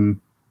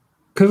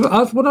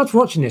because when I was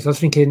watching this, I was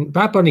thinking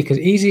Bad Bunny because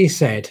Easy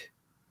said,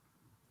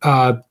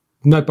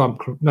 no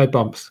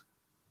bumps.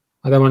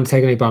 I don't want to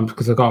take any bumps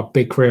because I've got a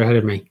big career ahead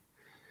of me.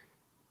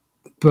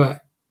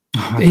 But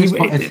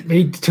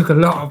he took a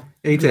lot of.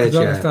 He did,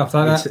 yeah. Stuff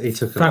like that. He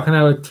took an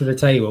hour to the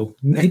table.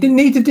 He didn't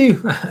need to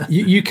do.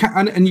 you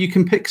can and you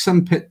can pick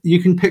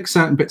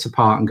certain bits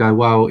apart and go,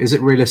 well, is it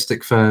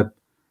realistic for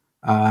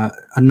a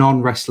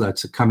non-wrestler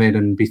to come in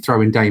and be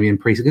throwing Damian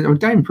Priest?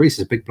 Damian Priest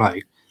is a big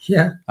bloke.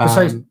 Yeah.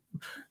 So I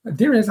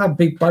didn't realize how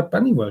big Bad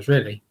Bunny was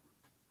really.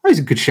 Oh, he's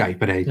in good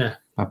shape, isn't he? Yeah.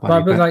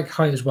 But like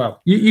height as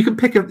well. You can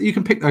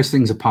pick those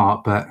things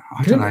apart, but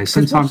I don't know.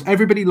 Sometimes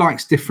everybody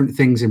likes different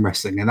things in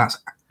wrestling, and that's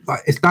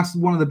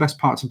one of the best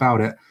parts about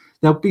it.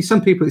 There'll be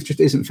some people it just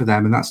isn't for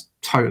them, and that's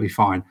totally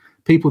fine.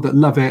 People that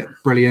love it,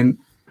 brilliant.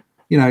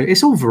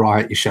 It's all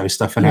variety show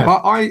stuff in it.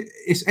 But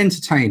it's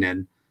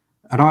entertaining,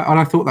 and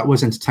I thought that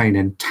was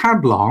entertaining.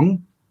 Tad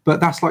long,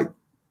 but it's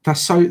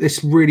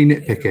really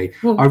nitpicky.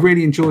 Well, I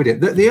really enjoyed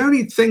it. The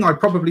only thing I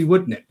probably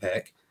would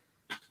nitpick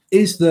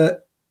is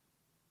that,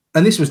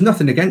 and this was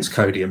nothing against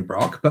Cody and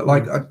Brock, but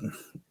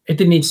it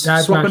didn't need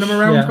swapping them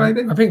around,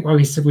 maybe. I think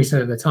we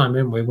said at the time,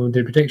 didn't we, when we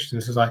did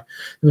predictions, it was like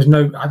there was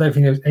no. I don't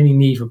think there was any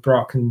need for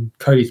Brock and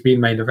Cody to be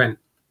the main event.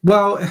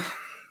 Well,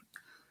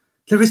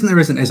 there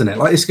isn't, isn't it?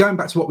 Like it's going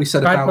back to what we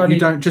said about Bunny, you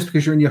don't just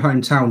because you're in your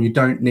hometown, you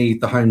don't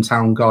need the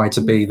hometown guy to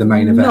be the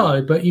main event.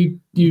 No, but you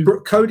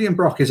Cody and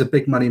Brock is a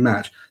big money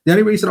match. The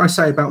only reason I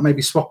say about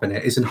maybe swapping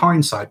it is in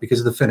hindsight because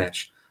of the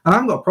finish. And I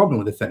haven't got a problem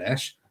with the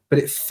finish, but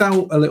it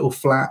felt a little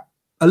flat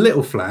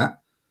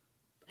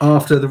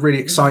after the really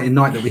exciting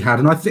night that we had.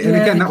 And I think, and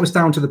again, that was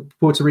down to the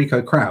Puerto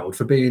Rico crowd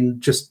for being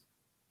just,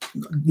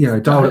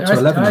 dialed up to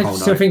 11 the whole night. I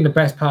still think the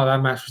best part of that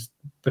match was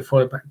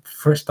before it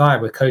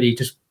started, where Cody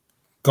just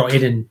got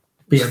in and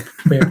beat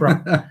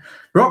Brock.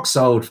 Brock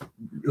sold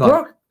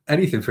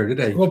anything for it,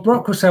 didn't he? Well,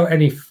 Brock will sell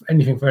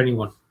anything for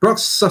anyone.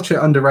 Brock's such an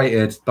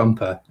underrated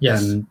bumper.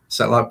 Yes. And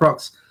so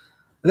Brock's,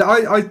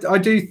 I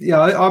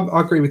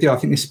agree with you. I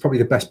think this is probably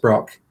the best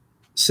Brock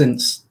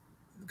since,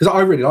 because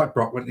I really like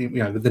Brock when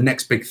with the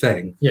next big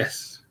thing.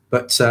 Yes.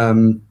 But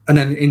and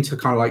then into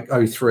kind of like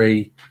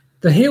 03.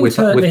 The heel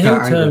turn with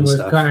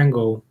Kurt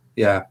Angle.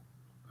 Yeah.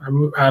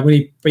 When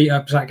he beat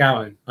up Zach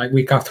Gallen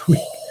week after week.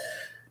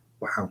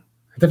 Wow. I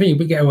don't think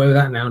we get away with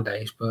that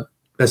nowadays, but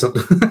there's a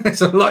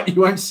lot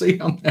you won't see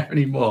on there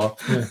anymore.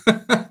 Yeah.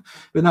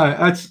 But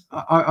no,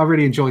 I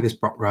really enjoy this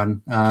Brock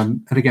run.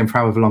 And again, for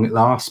however long it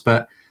lasts.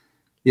 But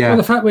yeah. Well,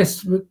 the fact we're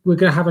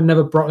going to have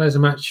another Brock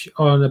Lesnar match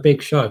on a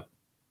big show.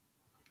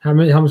 How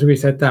many times have we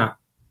said that?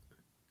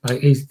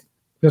 Feels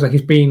like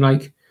he's been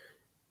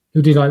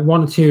he'll do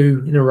 1 or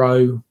 2 in a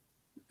row,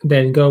 and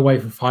then go away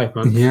for 5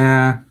 months.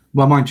 Yeah.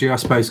 Well, mind you, I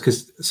suppose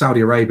because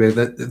Saudi Arabia,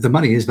 the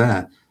money is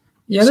there.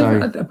 Yeah.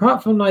 So,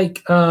 apart from when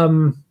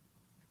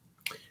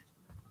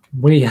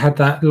he had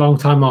that long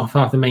time off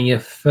after Mania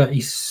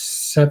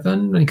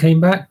 37 and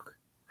came back,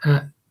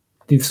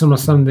 did Summer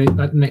Sunday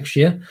next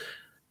year.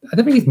 I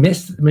don't think he's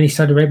missed many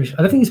Saudi Arabia.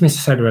 I don't think he's missed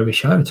a Saudi Arabia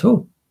show at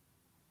all.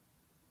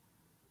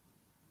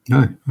 No,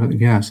 I don't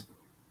think he has.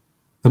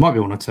 There might be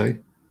 1 or 2.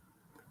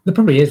 There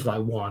probably is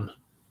 1.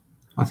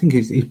 I think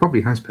he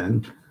probably has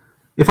been.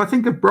 If I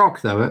think of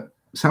Brock though at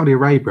Saudi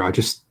Arabia, I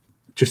just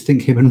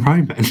think him and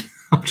Roman.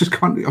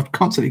 I've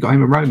constantly got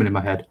him and Roman in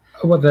my head.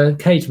 What, the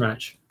cage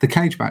match? The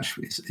cage match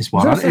is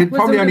one. It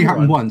probably only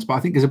happened once, but I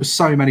think because there were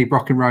so many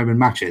Brock and Roman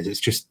matches, it's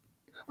just.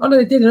 Oh no,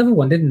 they did another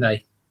one, didn't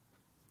they?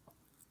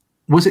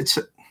 Was it?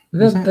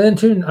 I think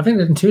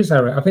they did 2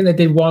 Saudi. I think they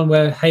did one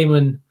where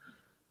Heyman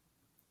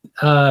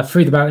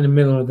threw the belt in the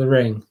middle of the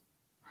ring.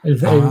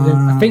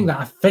 I think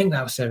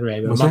that was Saudi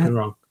Arabia. I might be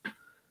wrong.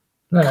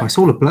 No. It's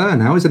all a blur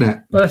now, isn't it?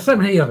 Well, there's so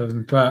many of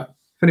them, but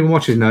if anyone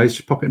watching knows,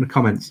 just pop it in the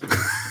comments.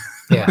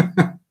 Yeah.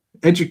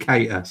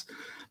 Educate us.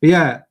 But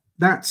yeah,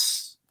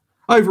 that's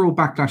overall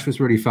Backlash was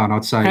really fun,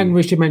 I'd say. And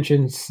we should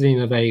mention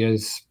Selena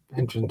Vega's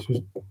entrance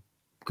was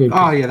good.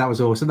 Oh yeah, that was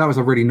awesome. That was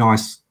a really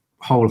nice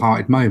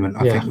wholehearted moment,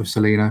 I think, with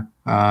Selena.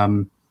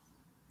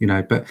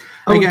 But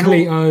again,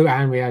 Carlito,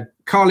 and we had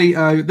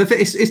Carlito.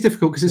 It's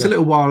difficult because it's a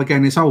little while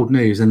again. It's old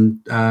news,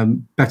 and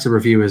better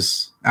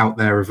reviewers out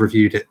there have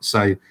reviewed it.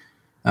 So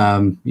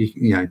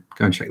You know,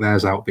 go and check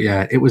theirs out. But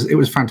yeah, it was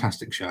a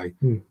fantastic show.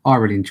 I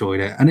really enjoyed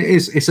it, and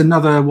it's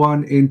another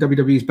one in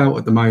WWE's belt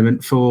at the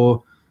moment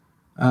for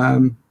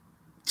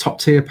top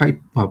tier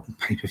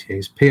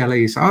pay-per-views,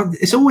 PLEs.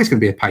 It's always going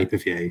to be a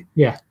pay-per-view.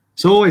 Yeah,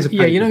 it's always a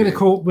yeah. You're not going to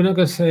call. We're not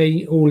going to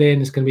say All In.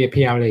 It's going to be a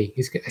PLE.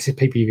 It's a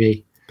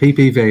PPV.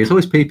 PPV. It's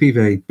always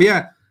PPV. But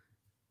yeah,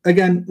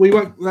 again, we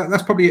won't.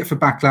 That's probably it for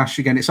Backlash.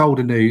 Again, it's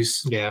older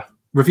news. Yeah.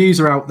 Reviews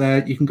are out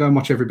there. You can go and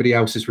watch everybody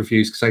else's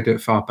reviews because they do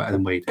it far better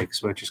than we do.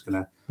 Because we're just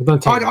gonna.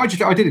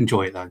 I did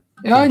enjoy it though.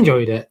 Yeah, I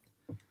enjoyed it.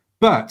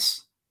 But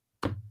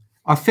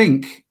I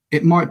think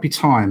it might be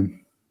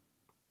time.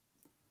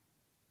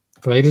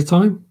 Vader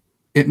time.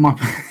 It might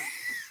be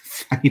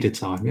Vader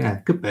time. Yeah,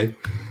 could be.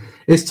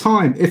 It's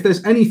time. If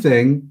there's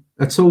anything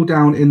at all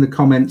down in the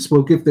comments,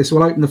 we'll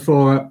open the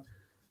floor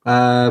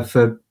up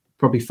for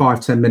probably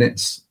 5-10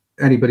 minutes.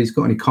 Anybody's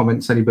got any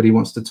comments? Anybody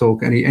wants to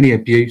talk? Any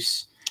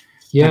abuse?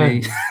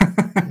 Yeah,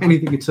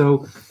 anything at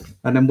all,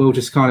 and then we'll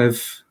just kind of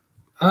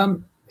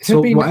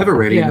talk whatever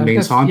really in the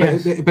meantime.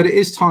 But it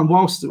is time.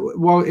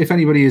 While if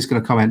anybody is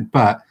going to comment,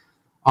 but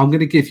I'm going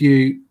to give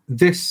you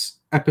this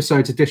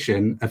episode's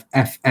edition of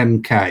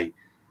FMK.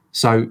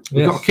 So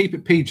we've got to keep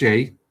it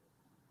PG,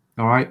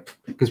 all right?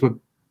 Because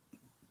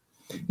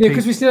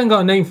we still haven't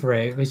got a name for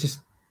it. It's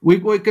just we're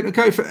going to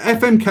go for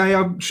FMK.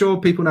 I'm sure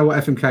people know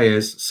what FMK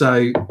is,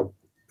 so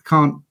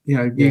can't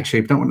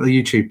YouTube. Don't want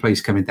the YouTube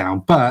police coming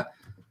down, but.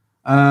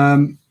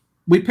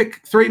 We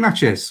pick 3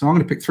 matches, so I'm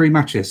going to pick 3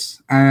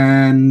 matches,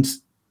 and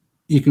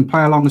you can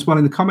play along as well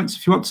in the comments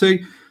if you want to.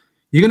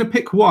 You're going to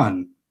pick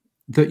one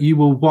that you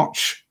will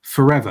watch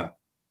forever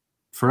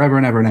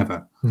and ever and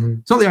ever.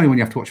 It's not the only one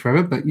you have to watch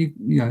forever, but you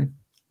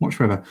watch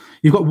forever.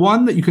 You've got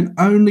one that you can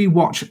only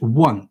watch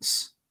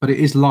once, but it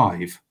is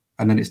live,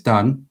 and then it's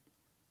done.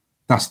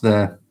 That's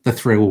the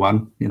thrill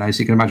one, so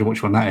you can imagine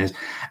which one that is.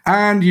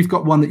 And you've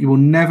got one that you will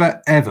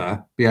never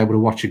ever be able to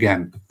watch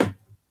again.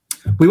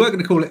 We were going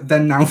to call it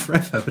Then, Now,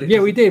 Forever, but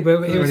we did,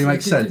 but it really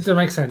makes sense. It doesn't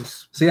make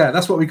sense. So yeah,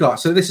 that's what we got.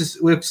 So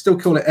we'll still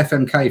call it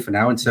FMK for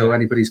now until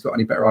anybody's got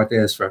any better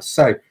ideas for us.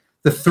 So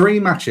the 3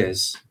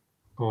 matches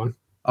are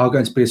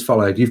going to be as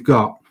followed. You've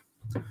got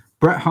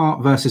Bret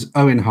Hart versus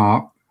Owen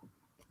Hart,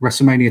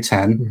 WrestleMania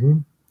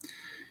 10.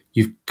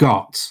 You've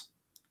got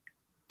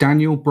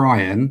Daniel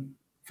Bryan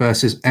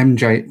versus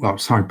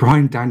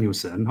Bryan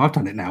Danielson. I've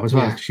done it now as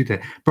well. Yeah. You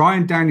did.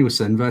 Bryan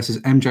Danielson versus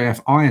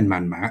MJF Iron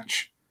Man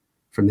match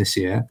from this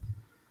year.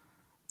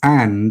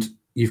 And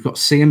you've got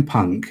CM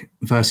Punk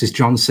versus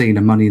John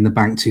Cena, Money in the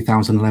Bank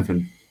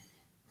 2011.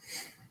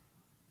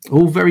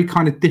 All very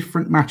kind of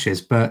different matches,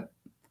 but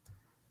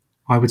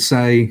I would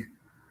say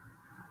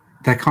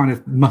they're kind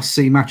of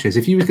must-see matches.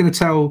 If you were going to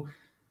tell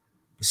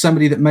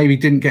somebody that maybe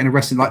didn't get in a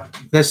wrestling,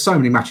 like there's so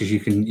many matches you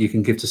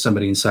can give to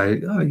somebody and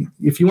say,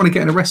 if you want to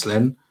get in a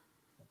wrestling,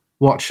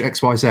 watch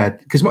XYZ.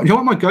 Because you know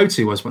what my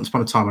go-to was once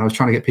upon a time when I was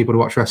trying to get people to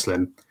watch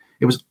wrestling?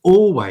 It was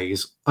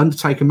always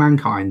Undertaker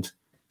Mankind,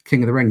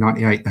 King of the Ring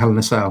 98, Hell in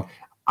a Cell.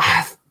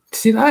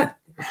 See that?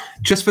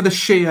 Just for the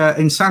sheer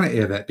insanity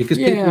of it, because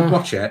people would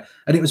watch it,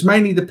 and it was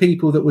mainly the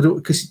people that would,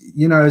 because,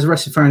 as a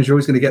wrestling fan, you're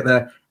always going to get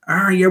the,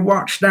 you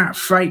watch that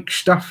fake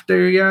stuff,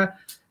 do you?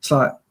 It's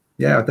like,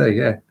 yeah, I do,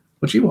 yeah.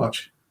 What do you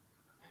watch?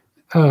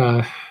 Do you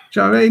know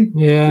what I mean?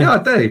 Yeah,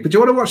 I do. But do you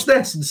want to watch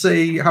this and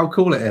see how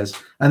cool it is?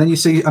 And then you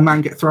see a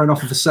man get thrown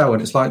off of a cell,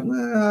 and it's like,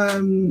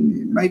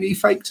 maybe he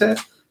faked it.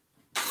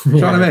 Do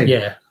you know what I mean?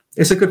 Yeah.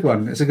 It's a good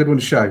one. It's a good one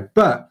to show.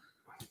 But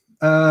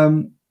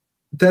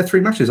there are 3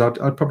 matches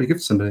I'd probably give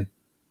to somebody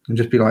and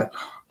just be like,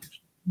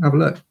 have a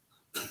look.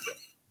 You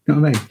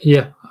know what I mean?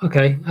 Yeah.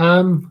 Okay.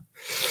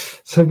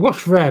 So watch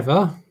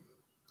forever.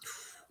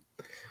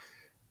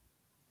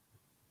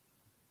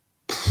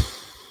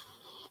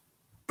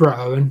 Bret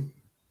Owen.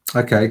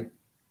 Okay.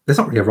 There's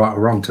not really a right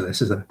or wrong to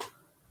this, is there?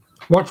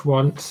 Watch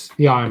once,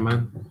 the Iron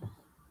Man.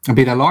 And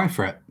be there live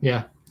for it?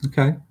 Yeah.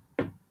 Okay.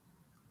 And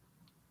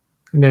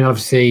then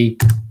obviously...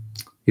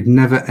 You'd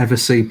never, ever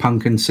see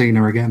Punk and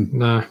Cena again.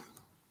 No.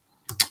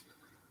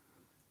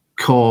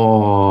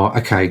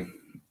 Okay.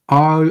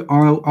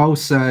 I'll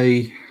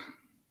say...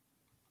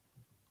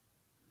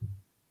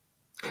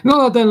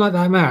 No, I don't like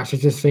that match. I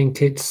just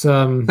think it's...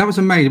 That was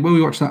amazing. When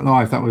we watched that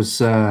live, that was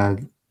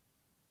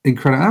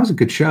incredible. That was a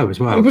good show as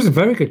well. It was a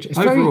very good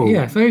show.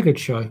 Overall, very good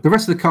show. The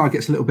rest of the card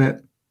gets a little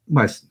bit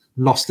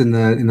lost in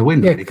the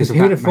wind. Yeah, because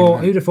who'd have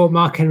thought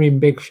Mark Henry and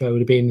Big Show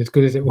would have been as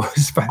good as it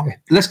was back then?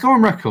 Let's go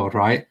on record,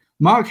 right?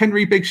 Mark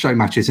Henry Big Show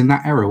matches in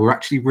that era were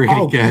actually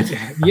really good.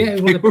 Yeah,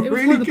 it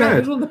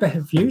was one of the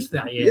better views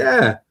that year.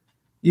 Yeah.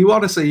 You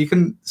honestly, you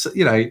can,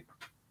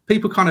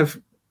 people kind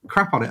of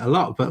crap on it a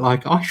lot, but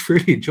I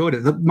really enjoyed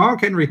it. The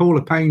Mark Henry Hall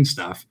of Pain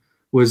stuff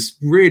was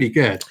really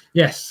good.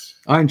 Yes.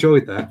 I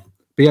enjoyed that.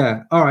 But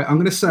yeah, all right, I'm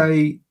going to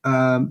say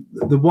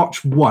the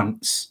watch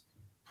once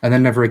and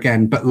then never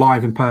again, but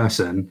live in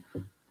person.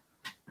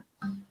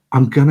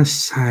 I'm going to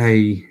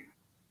say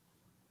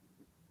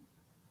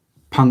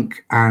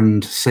Punk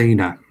and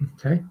Cena.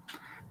 Okay.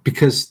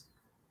 Because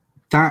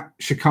that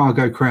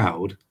Chicago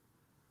crowd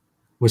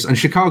and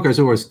Chicago's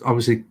always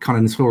obviously kind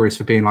of notorious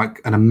for being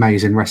like an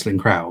amazing wrestling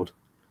crowd.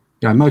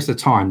 You know, most of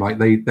the time, like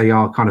they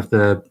are kind of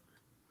the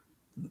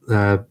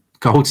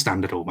gold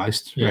standard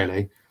almost,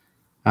 really.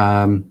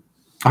 I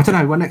don't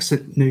know. We're next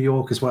to New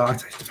York as well.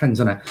 It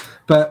depends on it,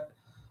 but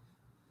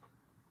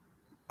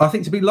I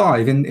think to be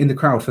live in the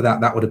crowd for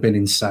that would have been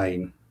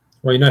insane.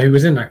 Well, you know who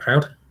was in that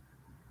crowd?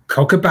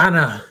 Colt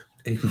Cabana.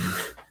 You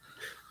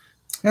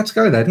had to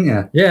go there, didn't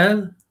you?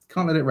 Yeah.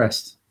 Can't let it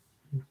rest.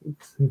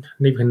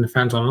 Leaving the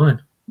fans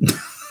online.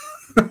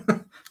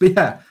 But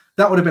yeah,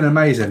 that would have been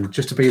amazing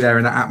just to be there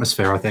in that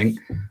atmosphere, I think.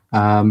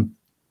 You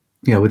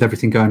know, with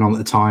everything going on at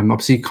the time.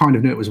 Obviously, you kind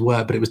of knew it was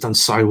work, but it was done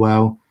so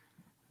well.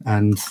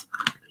 And,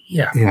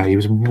 yeah, you know, he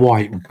was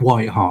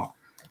white hot.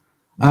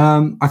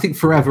 I think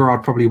forever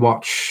I'd probably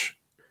watch...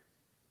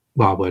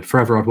 Well, I would.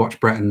 Forever I'd watch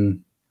Brett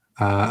and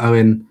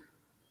Owen.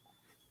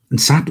 And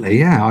sadly,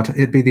 yeah,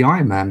 it'd be the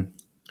Iron Man.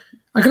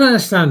 I can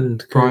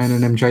understand. Brian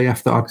and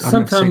MJF that I'd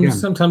never see again.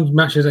 Sometimes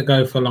matches that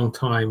go for a long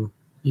time,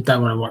 you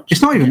don't want to watch.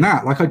 It's not even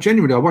that. Like, I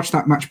watched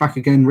that match back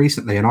again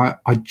recently, and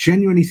I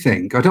genuinely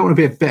think, I don't want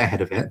to be a bit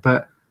ahead of it,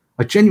 but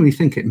I genuinely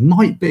think it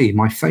might be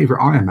my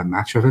favourite Iron Man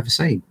match I've ever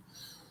seen.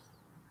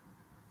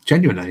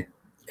 Genuinely.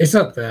 It's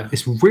up there.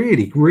 It's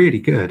really, really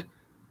good.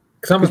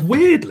 Because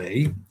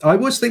weirdly, I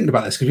was thinking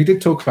about this, because we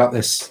did talk about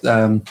this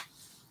a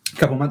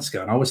couple of months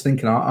ago, and I was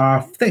thinking, I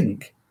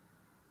think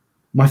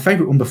my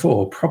favourite one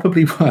before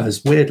probably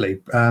was, weirdly,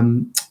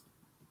 Lesnar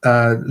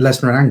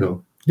and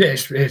Angle. Yeah,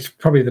 it's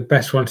probably the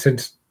best one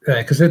since,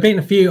 because there's been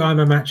a few Iron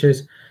Man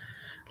matches,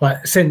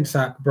 like since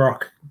that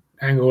Brock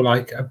Angle,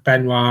 like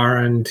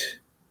Benoit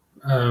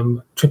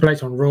and Triple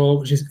H on Raw,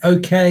 which is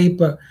okay,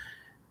 but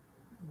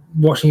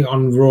watching it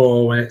on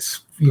Raw when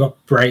you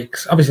got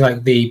breaks, obviously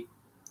like the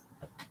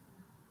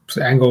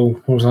Angle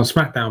was on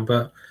SmackDown,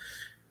 but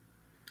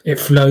it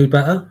flowed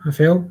better, I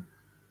feel.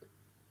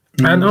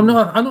 And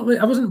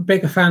I wasn't a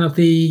big fan of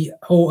the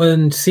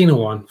Orton Cena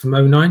one from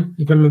 2009.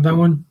 You remember that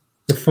one?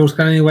 The Falls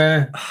Count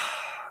Anywhere?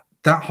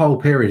 That whole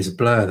period is a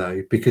blur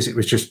though, because it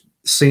was just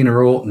Cena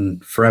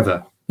Orton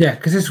forever. Yeah,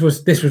 because this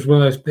was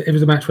one of those. It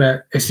was a match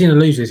where if Cena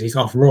loses, he's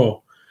off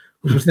Raw,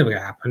 which was never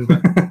going to happen.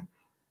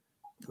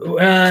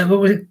 But what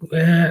was it?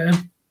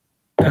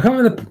 I can't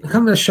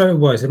remember the show it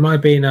was. It might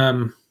have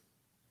been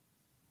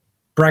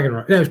Bragging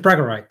Rights. No, it was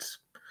Bragging Rights.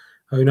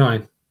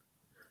 2009.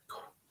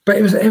 But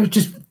it was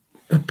just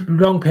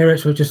long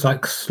periods were just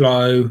like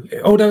slow.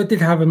 Although it did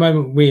have a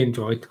moment we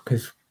enjoyed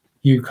because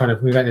we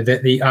invented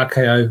it, the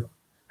RKO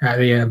at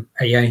the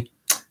AA.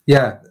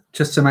 Yeah,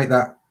 just to make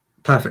that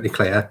perfectly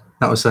clear,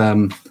 that was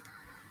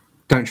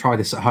don't try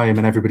this at home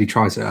and everybody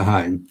tries it at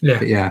home. Yeah.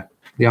 But yeah,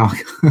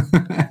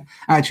 the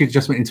actually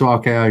adjustment into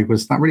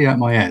RKO that really hurt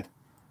my head.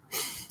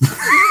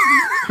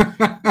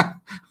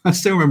 I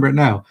still remember it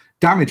now.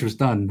 Damage was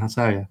done, I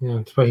tell you. Yeah,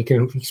 I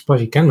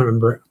suppose you can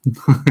remember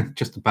it.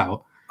 Just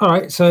about. All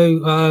right,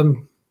 so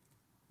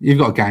you've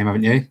got a game,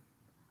 haven't you?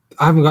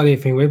 I haven't got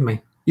anything with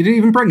me. You didn't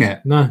even bring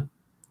it? No.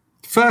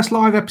 First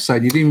live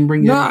episode, you didn't even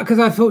bring it? No, because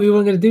I thought you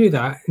weren't going to do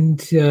that. And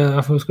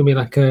I thought it was going to be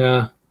like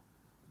a...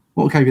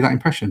 What gave you that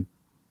impression?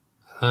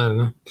 I don't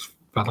know. Just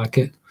felt like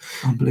it.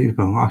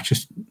 Unbelievable.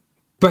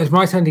 But it's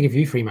my turn to give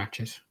you 3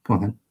 matches. Go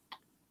on then.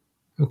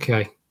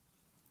 Okay.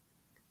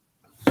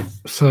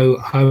 So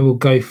I will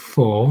go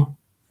for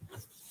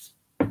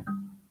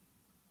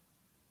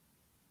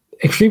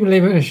Extreme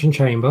Elimination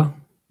Chamber.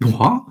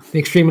 What? The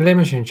Extreme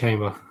Elimination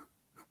Chamber.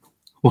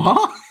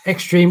 What?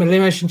 Extreme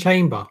Elimination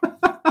Chamber.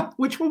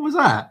 Which one was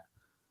that?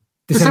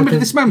 December to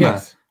Dismember?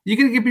 Yes. You're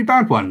going to give me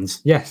bad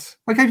ones? Yes.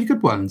 I gave you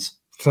good ones.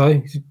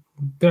 So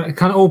they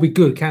can't all be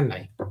good, can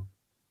they?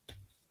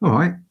 All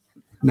right.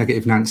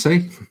 Negative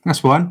Nancy.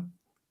 That's one.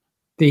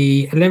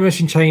 The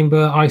Elimination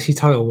Chamber IC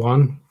title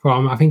one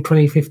from, I think,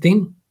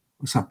 2015.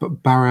 What's that?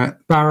 But Barrett,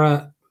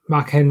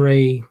 Mark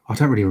Henry. I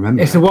don't really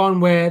remember. It's the one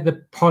where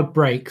the pod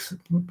breaks.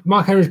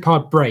 Mark Henry's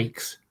pod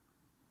breaks,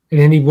 and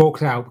then he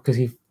walks out because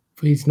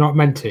he's not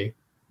meant to.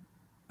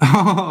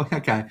 Oh,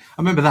 okay. I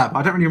remember that, but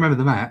I don't really remember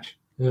the match.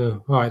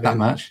 Oh, all right, that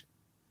much.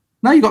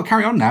 No, you got to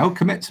carry on now.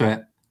 Commit to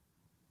it.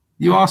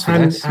 You asked for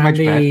this. And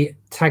the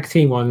tag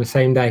team one the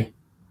same day.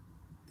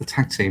 The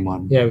tag team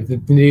one. Yeah, the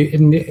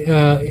New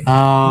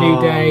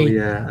Day.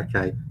 Yeah.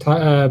 Okay.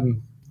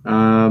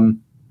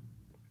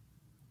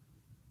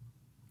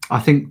 I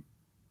think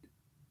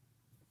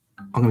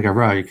I'm going to go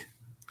rogue.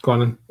 Go on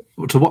then.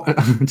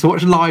 To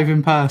watch live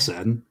in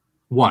person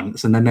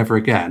once and then never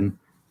again,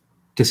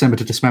 December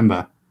to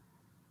Dismember.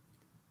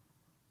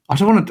 I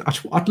don't want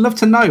to. I'd love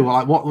to know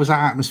what was that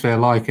atmosphere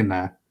like in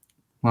there,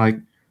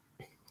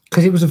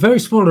 because it was a very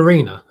small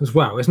arena as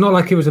well. It's not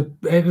like it was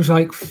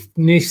like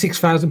nearly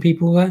 6,000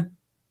 people there.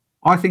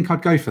 I think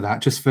I'd go for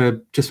that just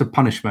for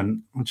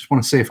punishment. I just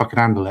want to see if I could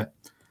handle it.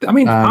 I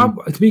mean,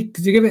 to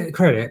give it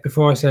credit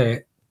before I say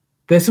it,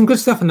 there's some good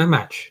stuff in that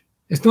match.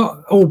 It's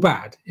not all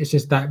bad. It's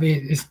just that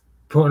it's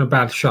putting a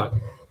bad shot.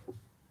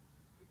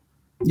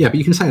 Yeah, but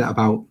you can say that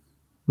about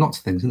lots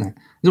of things, isn't it?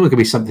 There's always going to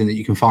be something that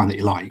you can find that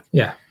you like.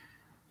 Yeah.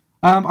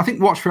 I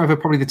think Watch Forever,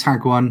 probably the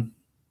tag one,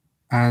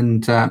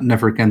 and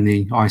Never Again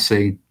the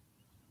IC.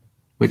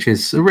 which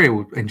is a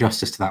real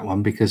injustice to that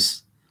one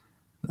because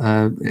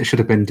it should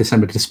have been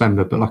December to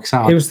December. But like I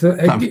said, it was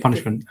the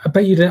punishment. I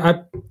bet you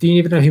don't. Do you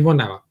even know who won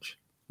that match?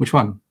 Which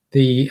one?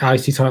 The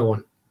IC title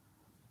one.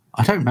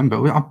 I don't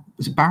remember.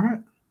 Was it Barrett?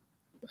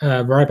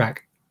 Ryback.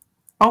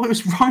 Oh, it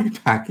was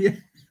Ryback. Yeah.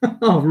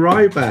 Oh,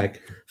 Ryback.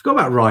 Forgot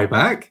about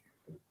Ryback.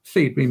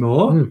 Feed me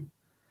more.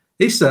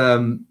 He's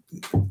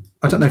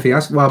I don't know if he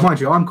has. Well, mind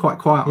you, I'm quite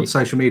quiet on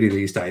social media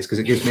these days because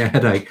it gives me a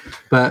headache.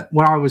 But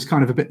when I was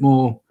kind of a bit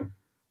more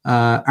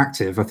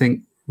active, I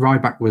think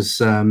Ryback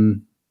was.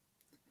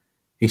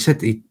 He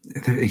said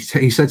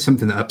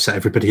something that upset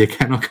everybody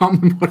again. I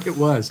can't remember what it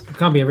was. It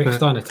can't be a Rick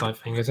Steiner type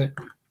thing, is it?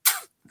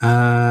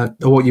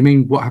 What you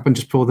mean? What happened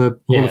just before the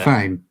Hall of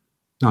Fame?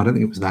 No, I don't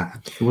think it was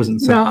that. It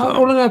wasn't. No,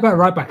 all I know about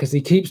Ryback is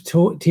he keeps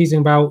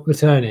teasing about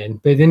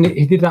returning, but then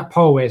he did that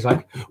poll where it's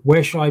like,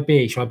 where should I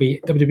be? Should I be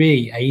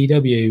WWE,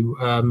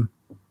 AEW,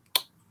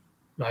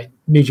 like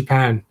New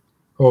Japan,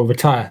 or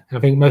retire? And I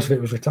think most of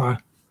it was retire.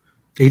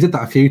 He did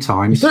that a few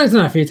times. He's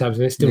done it a few times,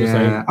 and it's still the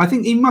same. I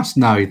think he must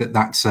know that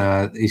that's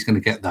he's going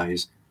to get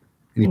those.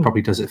 And he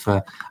probably does it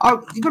for.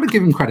 Oh, you got to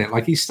give him credit.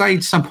 Like he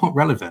stayed somewhat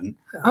relevant,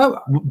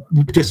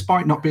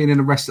 despite not being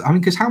in a wrestler. I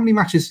mean, because how many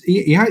matches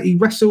he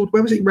wrestled?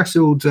 Where was it? He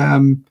wrestled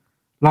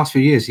last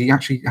few years. He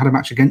actually had a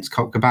match against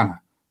Colt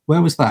Cabana.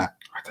 Where was that?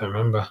 I don't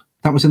remember.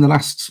 That was in the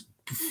last.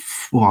 It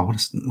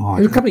was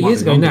a couple of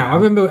years ago now. I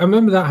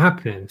remember that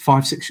happening.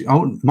 5, 6.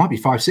 Oh, it might be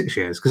 5, 6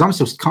 years because I'm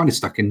still kind of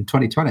stuck in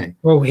 2020.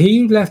 Well,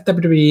 he left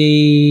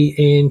WWE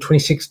in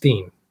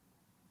 2016.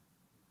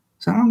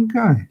 Is that long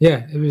ago?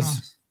 Yeah, it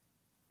was.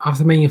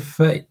 After Mania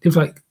 30, it was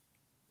like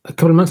a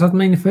couple of months after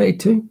Mania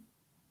 32.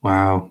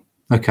 Wow.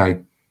 Okay.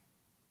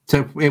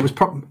 So it was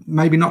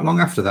maybe not long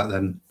after that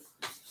then.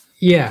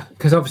 Yeah,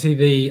 because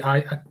obviously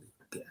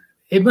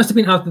it must have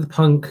been after the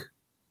Punk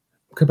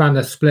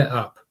Cabana split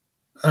up,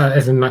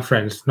 as in my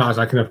friends, not as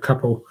like a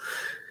couple.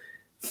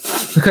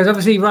 Because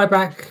obviously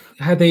Ryback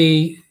had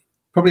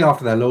probably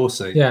after their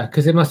lawsuit. Yeah,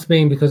 because it must have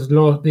been because the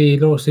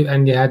lawsuit,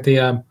 and you had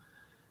the.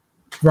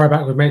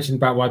 Ryback was mentioned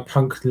about why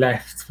Punk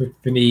left with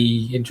the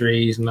knee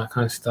injuries and that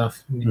kind of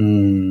stuff.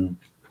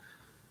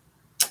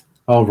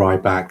 Oh,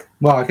 Ryback.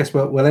 Well, I guess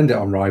we'll end it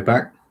on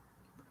Ryback.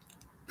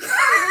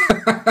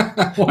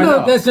 Why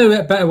not? There's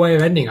no better way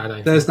of ending, I don't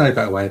think. There's no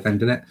better way of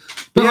ending it.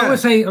 But I would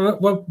say,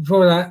 well,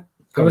 before that,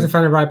 I was a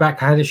fan of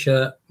Ryback. I had his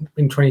shirt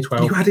in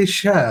 2012. You had his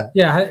shirt?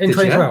 Yeah, in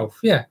 2012.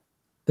 Yeah.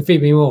 The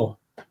Feed Me More.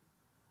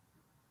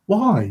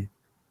 Why?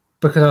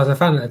 Because I was a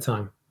fan at the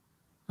time.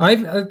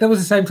 That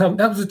was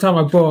the time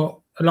I bought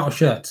a lot of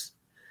shirts.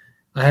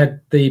 I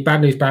had the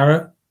Bad News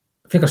Barrett.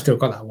 I think I still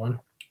got that one.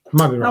 I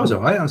might be wrong. That was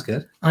all right. That was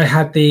good. I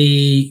had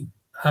the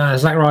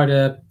Zack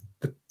Ryder.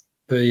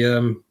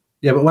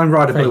 Yeah, but when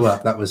Ryder blew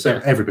up, that was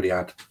everybody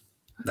had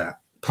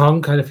that.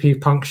 Punk had a few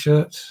Punk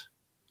shirts.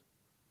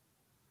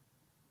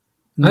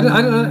 I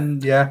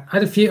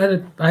had a few.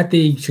 I had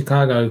the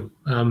Chicago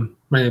Money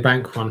in the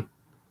Bank one.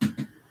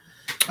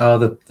 Oh,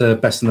 the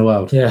best in the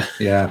world. Yeah,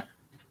 yeah.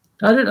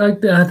 I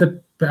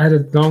had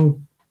a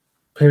long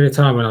period of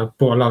time when I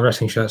bought a lot of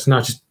wrestling shirts, and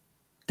I just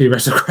do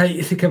Wrestle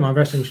Great to get my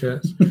wrestling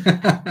shirts.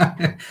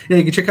 Yeah,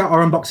 you can check out our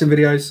unboxing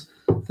videos.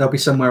 They'll be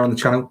somewhere on the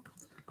channel.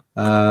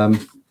 But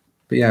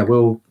yeah,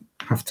 we'll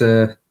have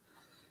to.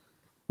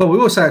 Well, we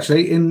will say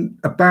actually in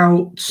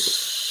about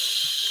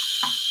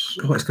it's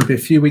going to be a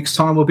few weeks'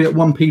 time. We'll be at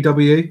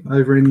 1PW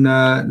over in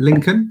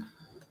Lincoln.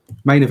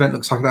 Main event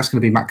looks like that's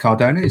going to be Matt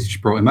Cardona. He's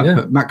just brought him up,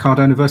 but Matt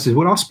Cardona versus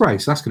Will Ospreay.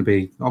 So that's going to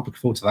be. I'm looking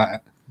forward to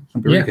that.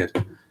 That'll be really good.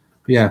 But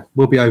yeah,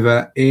 we'll be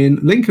over in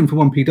Lincoln for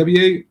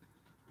 1PW,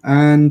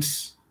 and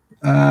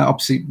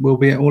obviously we'll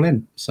be at All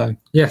In. So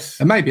yes,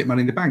 and maybe at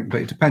Money in the Bank,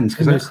 but it depends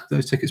because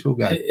those tickets will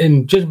go.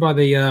 And judging by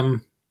the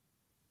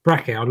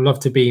bracket, I'd love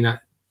to be in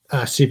that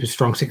Super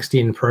Strong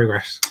 16 in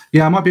progress.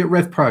 Yeah, I might be at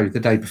Rev Pro the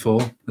day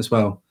before as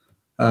well.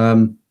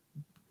 The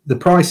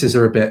prices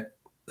are a bit.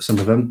 Some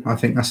of them, I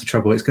think that's the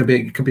trouble. It could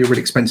be a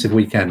really expensive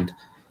weekend.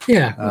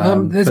 Yeah,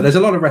 but there's a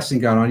lot of wrestling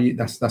going on.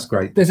 That's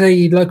great. There's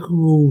a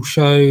local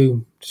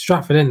show,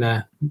 Stratford, in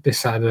there this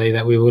Saturday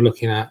that we were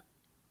looking at.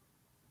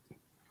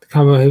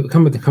 Come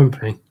with the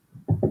company.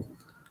 Well,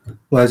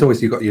 there's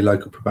always you've got your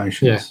local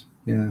promotions.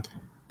 Yeah.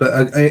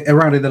 But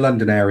around in the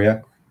London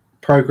area,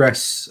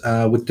 Progress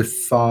with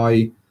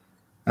Defy,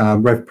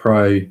 Rev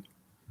Pro.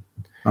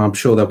 I'm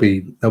sure there'll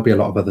be a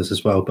lot of others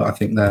as well, but I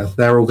think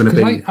they're all going to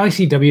be. Like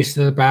ICW is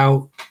still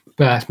about,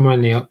 but that's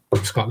mainly up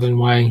Scotland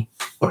way.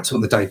 Well, it's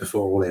on the day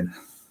before All In.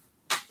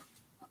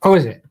 Oh,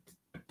 is it?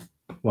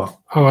 What?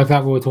 Oh, I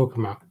thought we were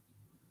talking about.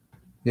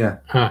 Yeah.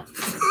 Huh.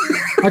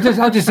 I was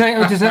just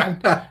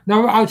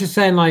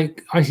saying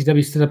like ICW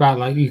is still about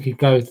like you could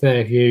go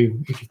there if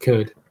you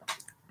could.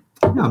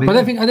 No, I mean, but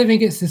I don't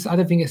think it's the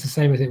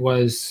same as it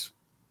was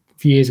a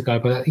few years ago.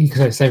 But you can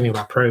say the same thing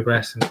about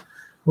Progress and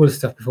all the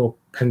stuff before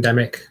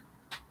pandemic.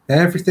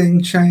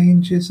 Everything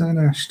changes and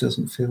Ash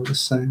doesn't feel the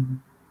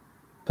same.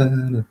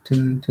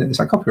 Is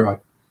that copyright?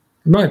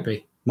 It might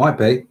be. Might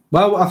be.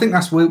 Well, I think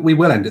we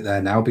will end it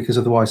there now because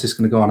otherwise it's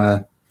going to go on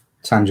a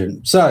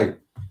tangent. So,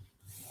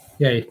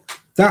 yeah,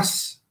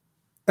 that's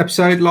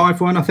episode,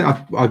 live one.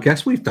 I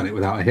guess we've done it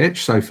without a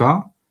hitch so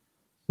far.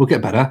 We'll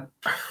get better.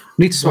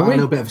 Need to sort out a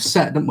little bit of a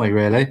set, don't we,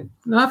 really?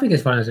 No, I think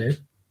it's fine as it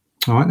is.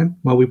 All right, then.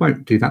 Well, we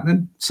won't do that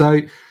then.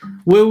 So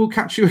we'll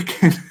catch you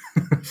again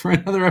for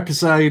another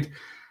episode.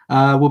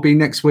 We'll be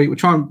next week. We'll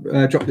try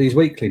and drop these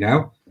weekly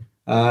now.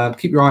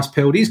 Keep your eyes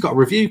peeled. He's got a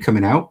review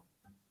coming out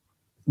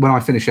when I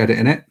finish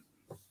editing it.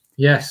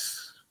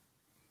 Yes.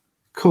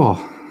 Cool.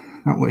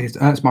 That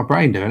hurts my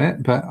brain doing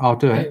it, but I'll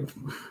do it.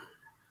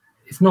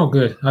 It's not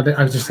good. I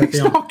just said it's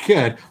not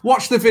good.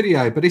 Watch the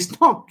video, but it's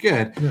not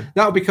good. Yeah.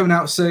 That'll be coming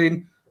out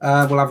soon.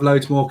 We'll have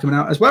loads more coming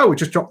out as well. We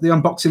just dropped the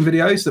unboxing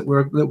videos that were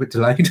a little bit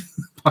delayed.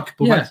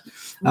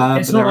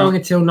 It's not long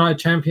until Night of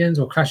Champions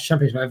or Clash of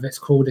Champions, whatever it's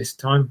called this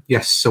time.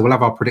 Yes, so we'll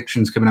have our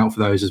predictions coming out for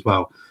those as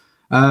well.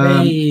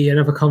 Hey,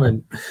 another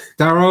comment.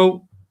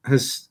 Daryl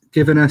has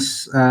given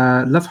us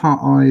Love Heart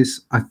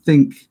Eyes. I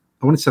think,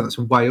 I want to say that's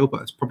a whale,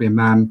 but it's probably a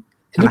man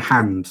and a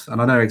hand.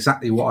 And I know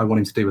exactly what I want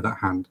him to do with that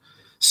hand.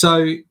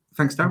 So,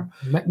 thanks, Daryl.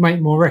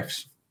 Make more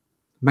riffs.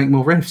 Make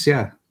more riffs,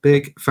 yeah.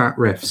 Big, fat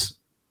riffs.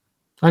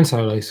 And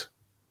solos.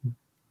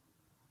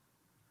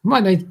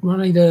 Might need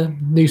a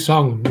new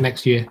song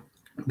next year.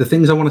 The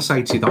things I want to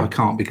say to you that I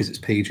can't because it's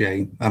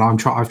PG, and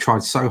I've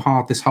tried so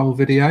hard this whole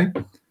video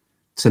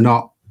to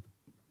not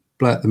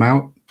blurt them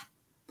out.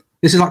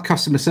 This is like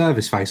customer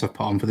service face I've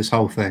put on for this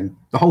whole thing.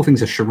 The whole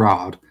thing's a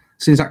charade.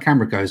 As soon as that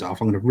camera goes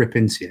off, I'm going to rip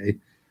into you.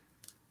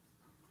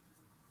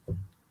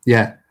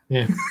 Yeah.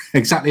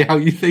 Exactly how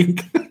you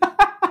think.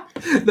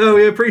 No,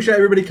 we appreciate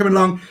everybody coming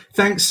along.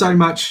 Thanks so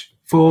much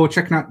for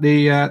checking out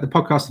the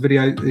podcast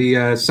video.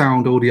 The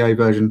sound audio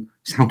version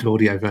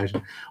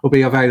will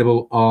be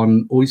available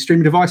on all your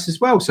streaming devices as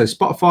well. So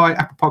Spotify,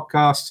 Apple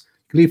Podcasts.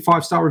 You can leave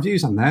 5-star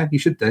reviews on there. You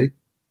should do.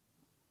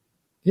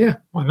 Yeah,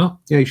 why not?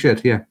 Yeah, you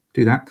should. Yeah,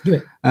 do that. Do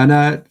it. And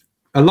a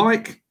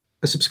like,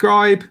 a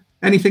subscribe,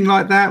 anything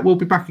like that. We'll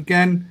be back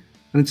again.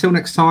 And until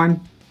next time,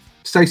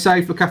 stay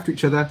safe, look after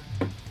each other,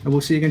 and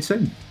we'll see you again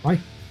soon. Bye.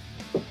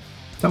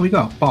 That we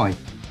got. Bye.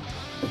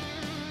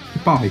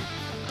 Goodbye.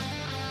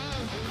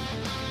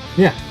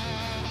 Yeah.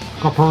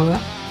 Got a problem with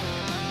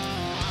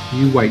that?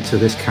 You wait till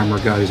this camera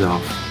goes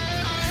off.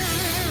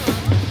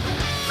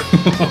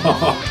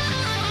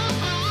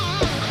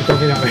 I don't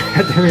think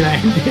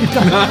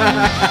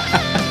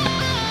that ended.